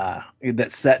place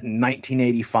that's set in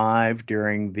 1985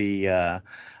 during the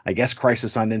I guess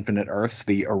Crisis on Infinite Earths,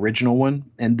 the original one,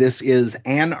 and this is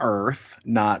an Earth,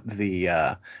 not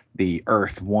the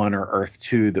Earth 1 or Earth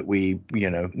 2 that we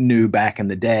knew back in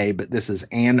the day, but this is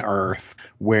an Earth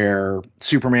where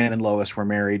Superman and Lois were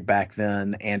married back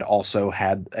then and also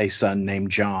had a son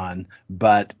named John,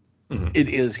 but it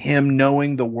is him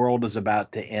knowing the world is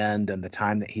about to end and the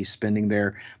time that he's spending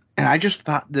there. And I just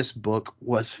thought this book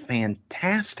was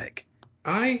fantastic.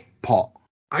 Paul,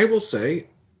 I will say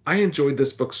I enjoyed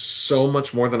this book so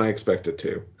much more than I expected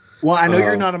to. Well, I know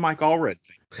you're not a Mike Allred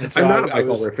fan. So I'm not a Mike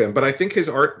Allred fan, but I think his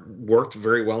art worked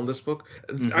very well in this book.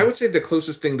 I would say the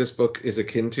closest thing this book is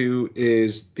akin to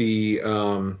is the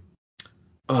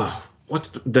what's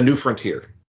the New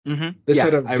Frontier. This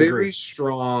had a very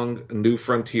strong New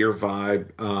Frontier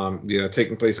vibe,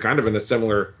 taking place kind of in a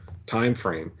similar time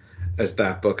frame as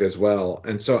that book as well.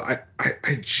 And so I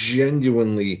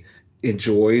genuinely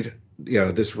enjoyed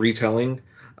this retelling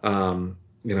of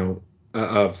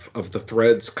the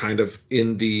threads kind of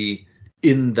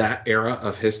in that era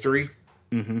of history,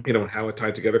 and how it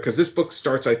tied together, because this book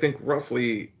starts I think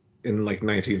roughly in like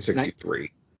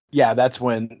 1963. Yeah, that's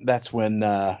when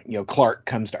Clark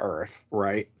comes to Earth,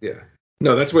 right? Yeah.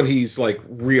 No, that's when he's like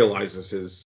realizes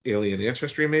his alien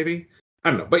ancestry, maybe. I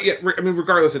don't know, but yeah, I mean,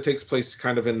 regardless, it takes place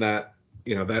kind of in that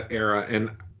that era, and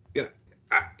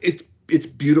it's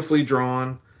beautifully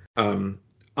drawn. Kind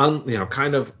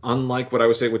of unlike what I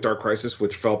would say with Dark Crisis,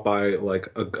 which felt by like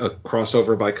a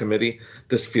crossover by committee.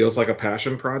 This feels like a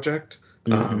passion project.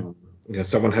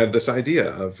 Someone had this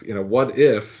idea of what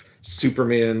if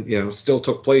Superman still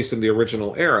took place in the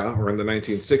original era or in the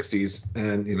 1960s,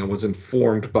 and was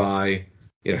informed by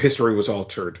history was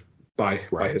altered by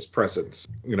his presence,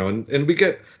 and we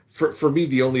get, for me,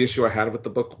 the only issue I had with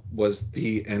the book was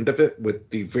the end of it with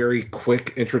the very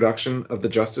quick introduction of the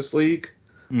Justice League.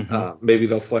 Maybe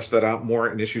they'll flesh that out more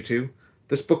in issue 2.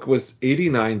 This book was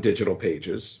 89 digital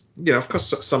pages. Of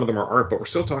course, some of them are art, but we're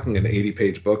still talking an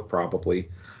 80-page book probably.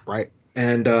 Right.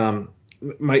 And and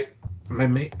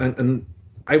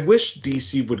I wish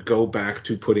DC would go back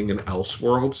to putting an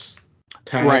Elseworlds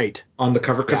tag on the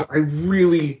cover, because I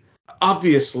really,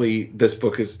 obviously this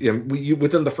book is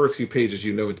within the first few pages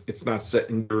it's not set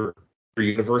in your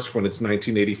universe when it's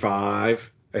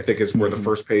 1985. I think is where the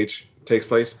first page takes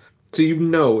place.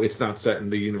 So it's not set in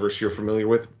the universe you're familiar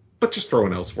with, but just throw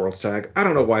an Elseworlds tag. I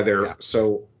don't know why they're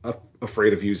so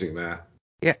afraid of using that.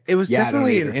 Yeah, it was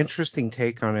definitely an interesting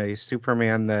take on a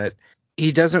Superman that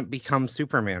he doesn't become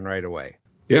Superman right away.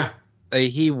 Yeah.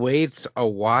 He waits a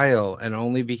while and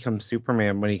only becomes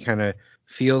Superman when he kind of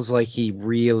feels like he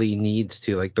really needs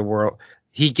to. Like the world,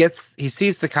 he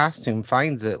sees the costume,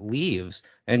 finds it, leaves,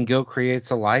 and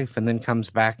creates a life, and then comes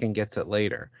back and gets it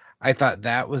later. I thought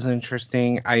that was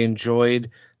interesting. I enjoyed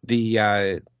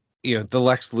the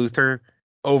Lex Luthor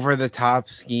over the top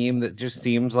scheme that just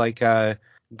seems like a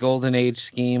golden age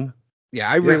scheme. Yeah,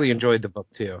 I really enjoyed the book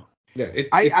too. Yeah,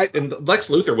 and Lex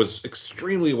Luthor was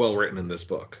extremely well written in this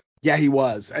book. Yeah, he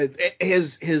was.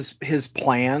 His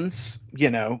plans,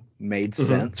 made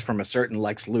sense from a certain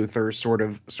Lex Luthor sort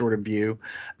of view.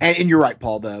 And you're right,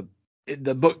 Paul. The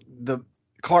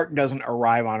Clark doesn't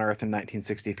arrive on Earth in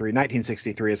 1963.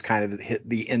 1963 is kind of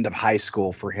the end of high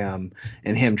school for him,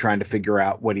 and him trying to figure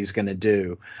out what he's going to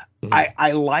do.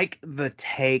 I like the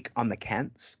take on the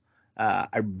Kents.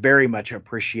 I very much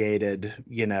appreciated,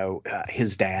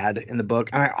 his dad in the book,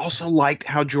 and I also liked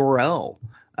how Jor-El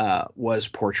was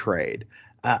portrayed.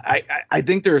 I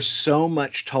think there's so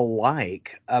much to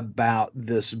like about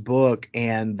this book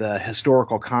and the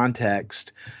historical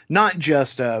context, not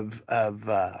just of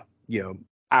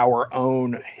our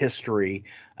own history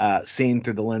seen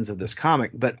through the lens of this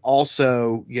comic, but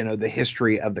also the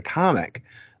history of the comic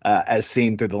as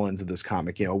seen through the lens of this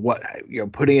comic.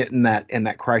 Putting it in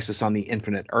that Crisis on the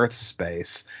Infinite Earth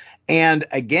space, and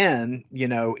again,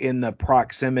 in the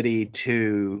proximity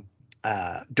to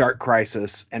Dark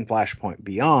Crisis and Flashpoint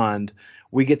Beyond,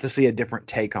 we get to see a different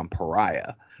take on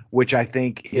Pariah, which I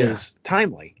think is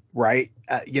timely, right?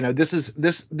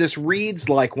 This reads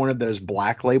like one of those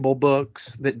Black Label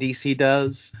books that DC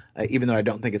does, even though I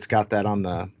don't think it's got that on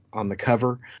the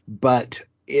cover, but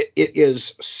it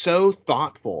is so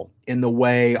thoughtful in the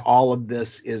way all of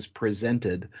this is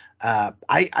presented. I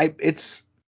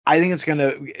think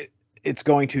it's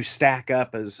going to stack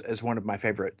up as one of my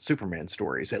favorite Superman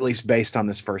stories, at least based on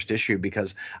this first issue,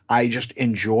 because I just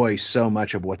enjoy so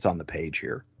much of what's on the page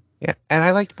here. Yeah, and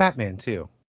I liked Batman too.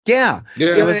 Yeah.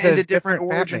 It was and a a different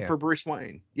origin Batman for Bruce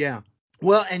Wayne. Yeah.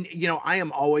 Well, and I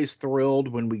am always thrilled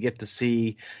when we get to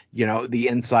see, the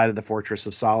inside of the Fortress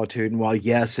of Solitude. And while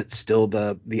yes, it's still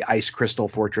the ice crystal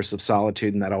Fortress of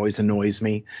Solitude, and that always annoys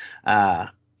me.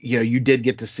 You did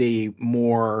get to see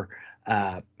more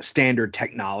standard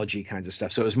technology kinds of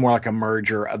stuff. So it was more like a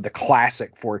merger of the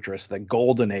classic fortress, the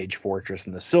Golden Age fortress,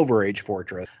 and the Silver Age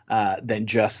fortress, than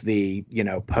just the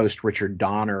post Richard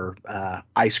Donner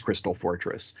ice crystal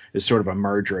fortress. It's sort of a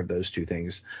merger of those two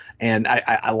things, and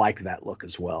I liked that look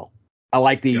as well. I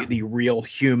like the real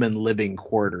human living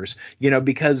quarters,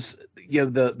 because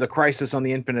the Crisis on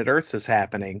the Infinite Earths is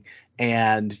happening,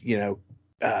 and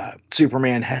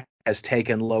Superman has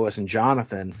taken Lois and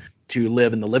Jonathan to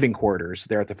live in the living quarters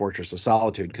there at the Fortress of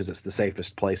Solitude because it's the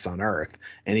safest place on Earth,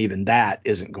 and even that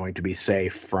isn't going to be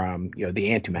safe from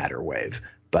the antimatter wave.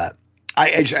 But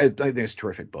I think it's a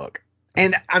terrific book,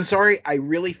 and I'm sorry, I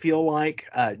really feel like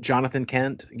Jonathan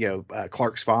Kent,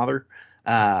 Clark's father,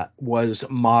 was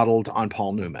modeled on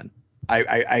Paul Newman.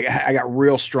 I got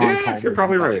real strong. Yeah, Paul you're Newman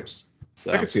probably vibes. right.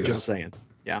 So I can see that. Just saying,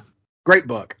 yeah, great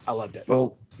book. I loved it.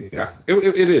 Well, yeah,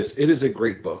 it is. It is a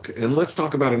great book. And let's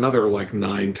talk about another like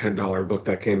 $9-10 book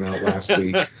that came out last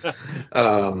week.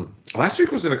 Last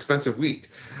week was an expensive week.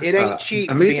 It ain't cheap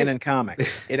being in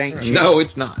comics. It ain't cheap. No,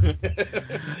 it's not.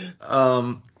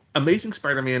 Amazing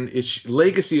Spider-Man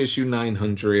Legacy issue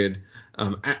 900,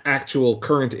 actual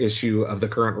current issue of the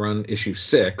current run, issue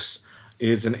 6,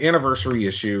 is an anniversary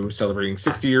issue celebrating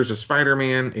 60 years of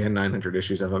Spider-Man and 900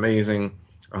 issues of Amazing.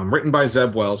 Written by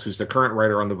Zeb Wells, who's the current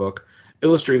writer on the book.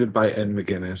 Illustrated by Ed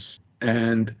McGuinness.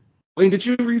 And Wayne, did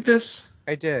you read this?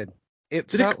 I did.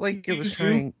 It felt like it was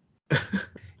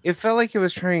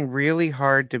trying really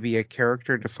hard to be a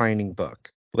character defining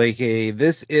book. Like a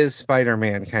this is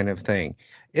Spider-Man kind of thing.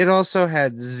 It also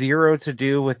had zero to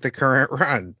do with the current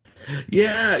run.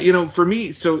 Yeah, for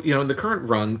me, so in the current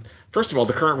run, first of all,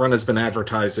 the current run has been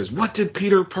advertised as what did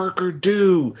Peter Parker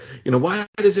do? Why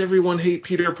does everyone hate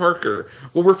Peter Parker?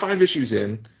 Well, we're 5 issues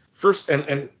in. First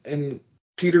and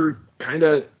Peter kind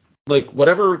of like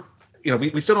whatever,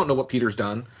 we still don't know what Peter's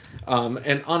done.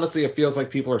 And honestly, it feels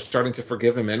like people are starting to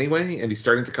forgive him anyway, and he's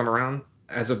starting to come around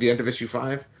as of the end of issue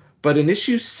 5. But in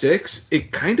issue 6,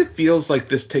 it kind of feels like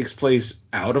this takes place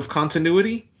out of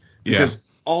continuity because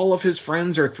all of his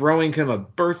friends are throwing him a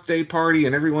birthday party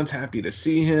and everyone's happy to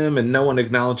see him and no one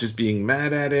acknowledges being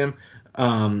mad at him.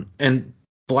 And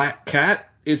Black Cat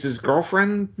is his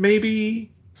girlfriend,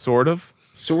 maybe? Sort of.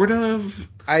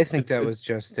 I think that was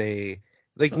just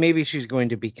maybe she's going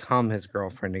to become his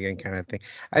girlfriend again kind of thing.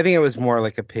 I think it was more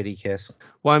like a pity kiss.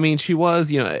 Well, I mean, she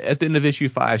was, at the end of issue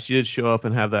 5, she did show up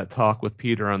and have that talk with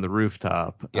Peter on the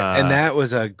rooftop. Yeah, and that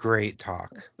was a great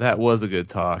talk. That was a good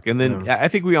talk. And then I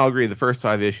think we all agree the first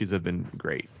 5 issues have been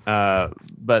great.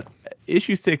 But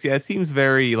issue 6, it seems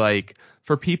very like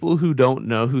for people who don't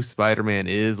know who Spider-Man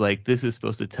is, like this is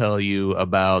supposed to tell you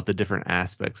about the different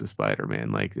aspects of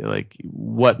Spider-Man, like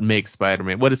what makes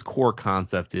Spider-Man, what his core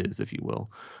concept is, if you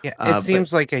will. Yeah, it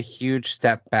seems like a huge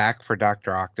step back for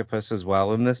Dr. Octopus as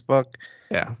well in this book.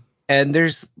 Yeah. And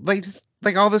there's like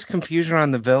all this confusion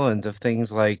on the villains of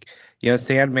things like,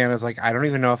 Sandman is like, I don't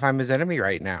even know if I'm his enemy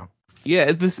right now.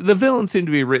 Yeah, the villains seem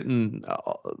to be written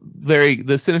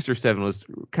the Sinister Seven was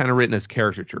kind of written as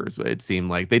caricatures. It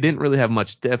seemed like they didn't really have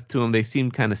much depth to them. They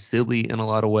seemed kind of silly in a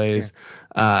lot of ways,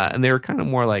 and they were kind of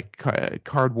more like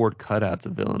cardboard cutouts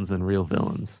of villains than real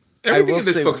villains. Everything in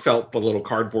this book felt a little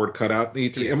cardboard cutout.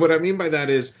 And what I mean by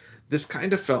that is this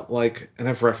kind of felt like, and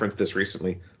I've referenced this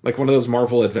recently, like one of those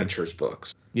Marvel Adventures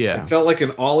books. Yeah. It felt like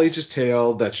an all-ages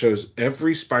tale that shows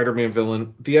every Spider-Man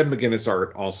villain. The Ed McGuinness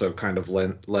art also kind of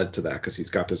led to that because he's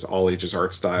got this all-ages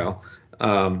art style.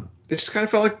 It just kind of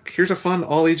felt like, here's a fun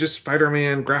all-ages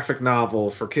Spider-Man graphic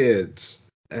novel for kids.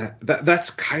 That's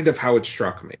kind of how it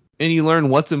struck me. And you learn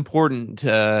what's important,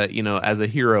 as a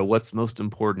hero. What's most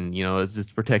important, is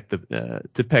just protect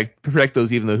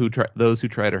those, even those who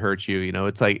try to hurt you.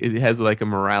 It's like it has like a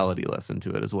morality lesson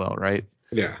to it as well, right?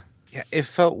 Yeah. Yeah, it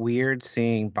felt weird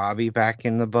seeing Bobby back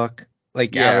in the book.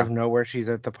 Like out of nowhere, she's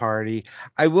at the party.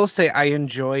 I will say I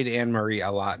enjoyed Anne Marie a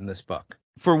lot in this book.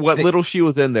 For what little she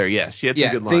was in there, yes, she had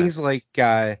some good lines. Things like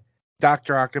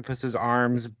Dr. Octopus's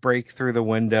arms break through the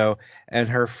window, and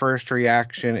her first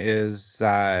reaction is,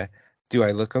 "Do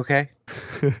I look okay?"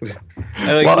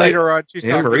 Later on, she's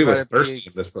Anne Marie was about thirsty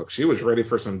in this book. She was ready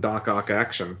for some Doc Ock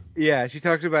action. Yeah, she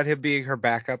talked about him being her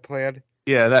backup plan.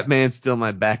 Yeah, that man's still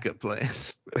my backup plan.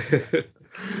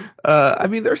 I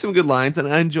mean, there's some good lines, and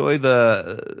I enjoy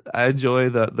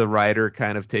the writer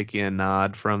kind of taking a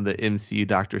nod from the MCU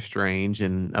Doctor Strange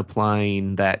and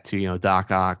applying that to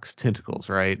Doc Ock's tentacles,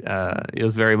 right? It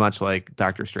was very much like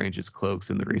Doctor Strange's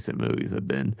cloaks in the recent movies have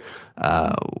been,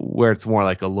 where it's more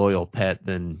like a loyal pet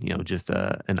than just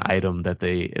an item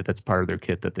that's part of their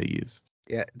kit that they use.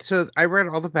 Yeah, so I read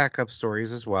all the backup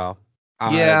stories as well.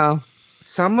 Yeah.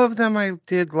 Some of them I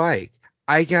did like.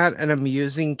 I got an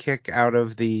amusing kick out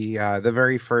of the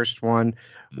very first one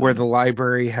where the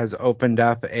library has opened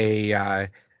up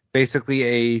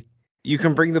basically you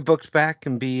can bring the books back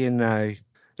and be in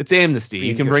it's amnesty.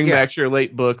 You can bring back your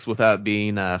late books without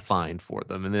being fined for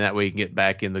them, and then that way you can get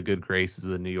back in the good graces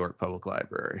of the New York Public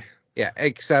Library. Yeah,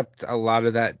 except a lot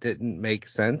of that didn't make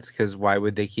sense because why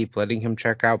would they keep letting him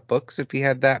check out books if he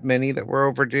had that many that were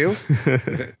overdue?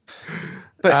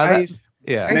 But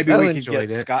maybe we could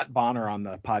get Scott Bonner on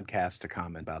the podcast to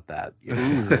comment about that.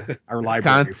 Our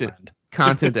library friend.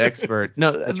 Content expert.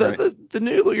 No, the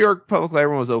New York Public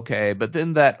Library was okay, but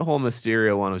then that whole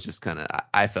Mysterio one was just kind of,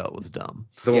 I felt was dumb.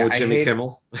 The one with Jimmy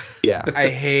Kimmel? Yeah. I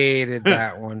hated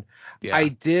that one. Yeah. I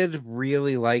did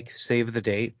really like Save the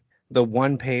Date, the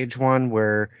one-page one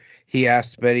where he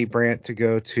asked Betty Brant to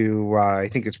go to, I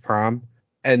think it's prom,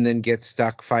 and then gets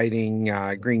stuck fighting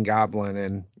Green Goblin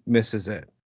and misses it.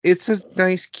 It's a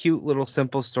nice, cute little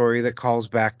simple story that calls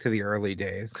back to the early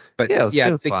days. But it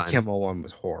was the fine. Kimmel one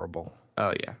was horrible.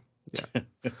 Oh yeah.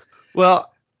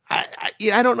 Well, I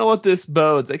don't know what this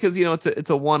bodes because it's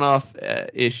a one-off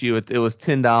issue. It was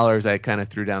 $10. I kind of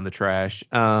threw down the trash.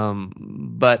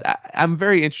 But I'm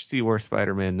very interested to see where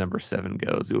Spider-Man number 7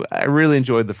 goes. I really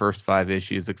enjoyed the first 5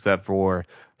 issues, except for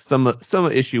some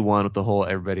issue 1 with the whole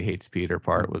everybody hates Peter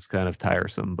part was kind of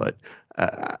tiresome. But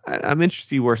I'm interested to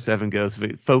see where 7 goes. If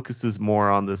it focuses more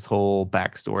on this whole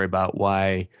backstory about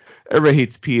why everybody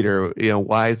hates Peter,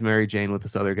 why is Mary Jane with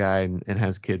this other guy and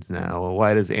has kids now?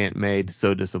 Why does Aunt May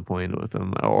so disappointed with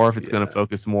him? Or if it's going to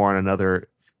focus more on another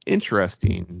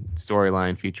interesting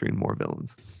storyline featuring more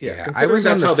villains. Yeah, I was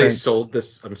that's how they sold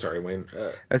this. I'm sorry, Wayne.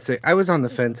 I was on the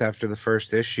fence after the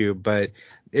first issue, but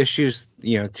issues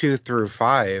 2 through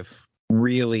 5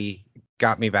 really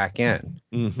got me back in.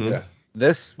 Mm-hmm. Yeah.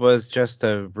 This was just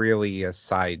a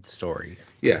side story.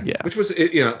 Yeah. Which was a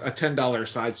 $10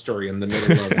 side story in the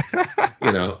middle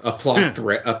of a plot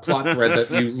thread that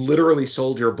you literally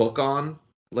sold your book on.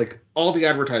 Like all the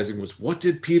advertising was, what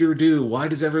did Peter do? Why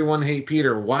does everyone hate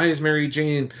Peter? Why is Mary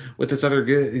Jane with this other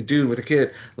dude with a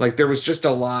kid? Like there was just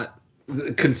a lot,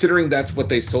 considering that's what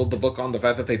they sold the book on. The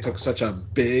fact that they took such a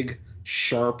big,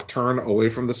 sharp turn away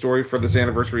from the story for this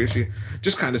anniversary issue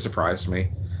just kind of surprised me.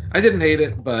 I didn't hate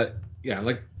it, but yeah,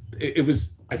 like it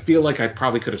was. I feel like I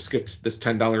probably could have skipped this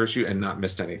 $10 issue and not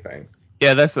missed anything.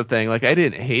 Yeah, that's the thing. Like I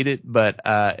didn't hate it, but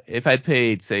if I'd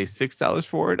paid say $6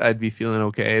 for it, I'd be feeling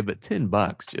okay. But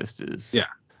 $10 just is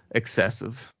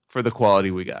excessive for the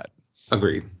quality we got.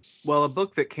 Agreed. Well, a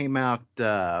book that came out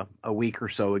a week or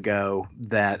so ago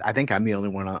that I think I'm the only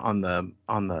one on the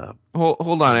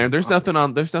Hold on, Aaron. There's nothing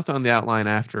on the outline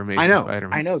after Amazing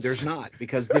Spider-Man. I know there's not,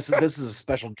 because this is a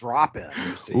special drop in.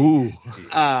 Ooh.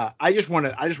 I just want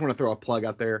to throw a plug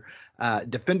out there.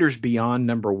 Defenders Beyond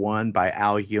 #1 by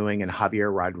Al Ewing and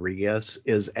Javier Rodriguez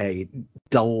is a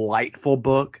delightful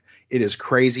book. It is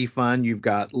crazy fun. You've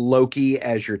got Loki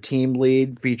as your team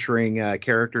lead, featuring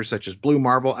characters such as Blue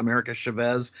Marvel, America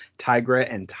Chavez, Tigra,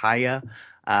 and Taya.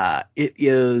 It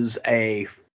is a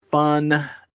fun,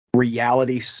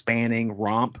 reality-spanning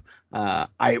romp.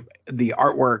 The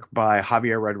artwork by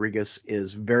Javier Rodriguez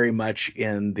is very much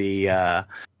in the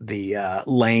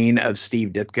lane of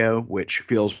Steve Ditko, which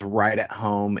feels right at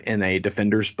home in a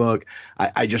Defenders book.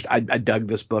 I dug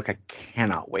this book. I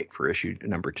cannot wait for issue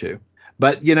 #2.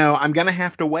 But, I'm going to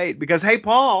have to wait because, hey,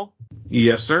 Paul.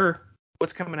 Yes, sir.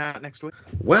 What's coming out next week?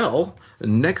 Well,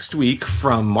 next week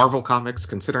from Marvel Comics,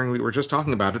 considering we were just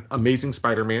talking about it, Amazing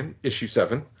Spider-Man issue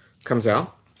 7 comes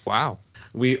out. Wow.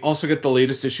 We also get the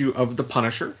latest issue of The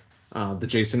Punisher, the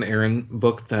Jason Aaron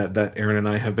book that Aaron and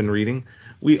I have been reading.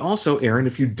 We also, Aaron,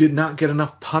 if you did not get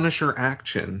enough Punisher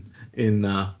action in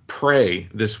Prey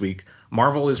this week,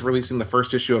 Marvel is releasing the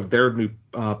first issue of their new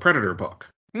Predator book.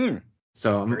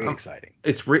 So very exciting.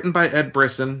 It's written by Ed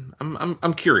Brisson.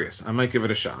 I'm curious. I might give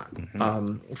it a shot.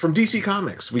 Mm-hmm. From DC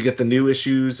Comics, we get the new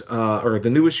issues, the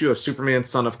new issue of Superman,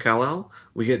 Son of Kal-El.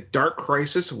 We get Dark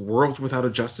Crisis, World Without a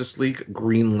Justice League,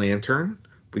 Green Lantern.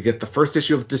 We get the first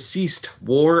issue of Deceased,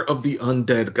 War of the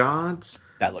Undead Gods.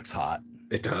 That looks hot.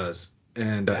 It does.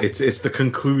 And it's the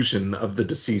conclusion of the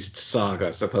Deceased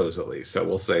saga, supposedly. So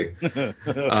we'll see.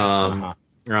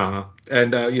 And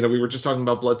we were just talking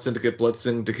about Blood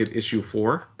Syndicate issue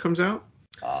 4 comes out.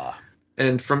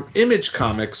 And from Image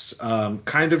Comics,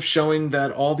 kind of showing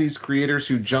that all these creators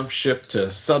who jump ship to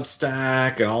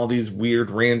Substack and all these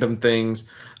weird random things,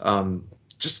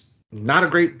 just not a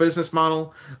great business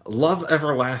model. Love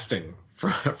Everlasting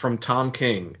from Tom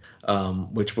King,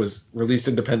 which was released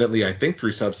independently, I think,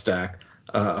 through Substack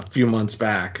a few months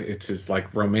back. It's his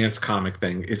romance comic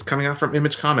thing. It's coming out from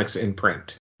Image Comics in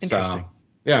print. Interesting. So,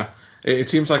 yeah, it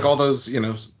seems like all those,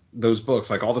 those books,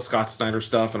 like all the Scott Snyder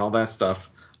stuff and all that stuff,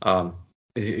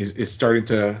 is starting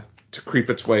to creep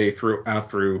its way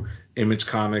through Image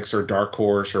Comics or Dark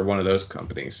Horse or one of those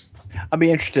companies. I'll be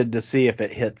interested to see if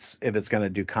it's going to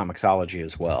do Comixology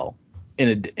as well,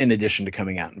 in addition to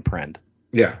coming out in print.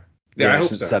 Yeah, I hope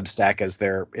so. Substack is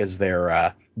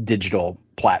their digital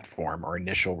platform, or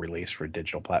initial release for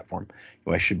digital platform.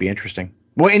 Anyway, should be interesting.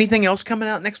 Well, anything else coming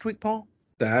out next week, Paul?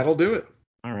 That'll do it.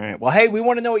 All right. Well, hey, we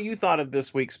want to know what you thought of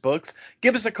this week's books.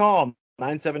 Give us a call,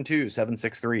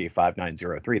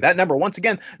 972-763-5903. That number, once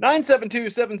again,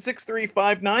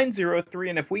 972-763-5903.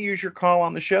 And if we use your call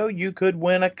on the show, you could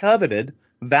win a coveted,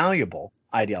 valuable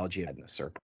Ideology of Madness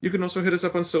Surplus. You can also hit us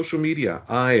up on social media,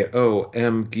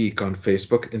 IOM Geek on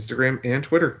Facebook, Instagram, and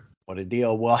Twitter. What a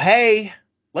deal. Well, hey,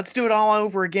 let's do it all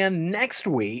over again next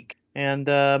week. And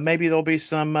maybe there'll be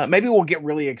some. Maybe we'll get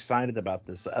really excited about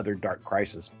this other Dark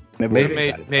Crisis.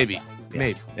 Maybe.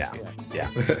 Yeah.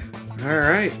 All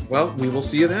right. Well, we will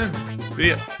see you then. See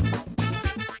ya.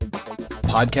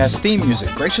 Podcast theme music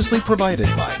graciously provided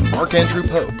by Mark Andrew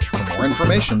Pope. For more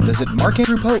information, visit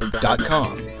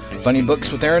markandrewpope.com. Funny Books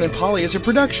with Aaron and Polly is a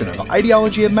production of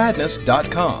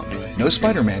ideologyofmadness.com. No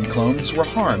Spider-Man clones were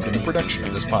harmed in the production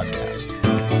of this podcast.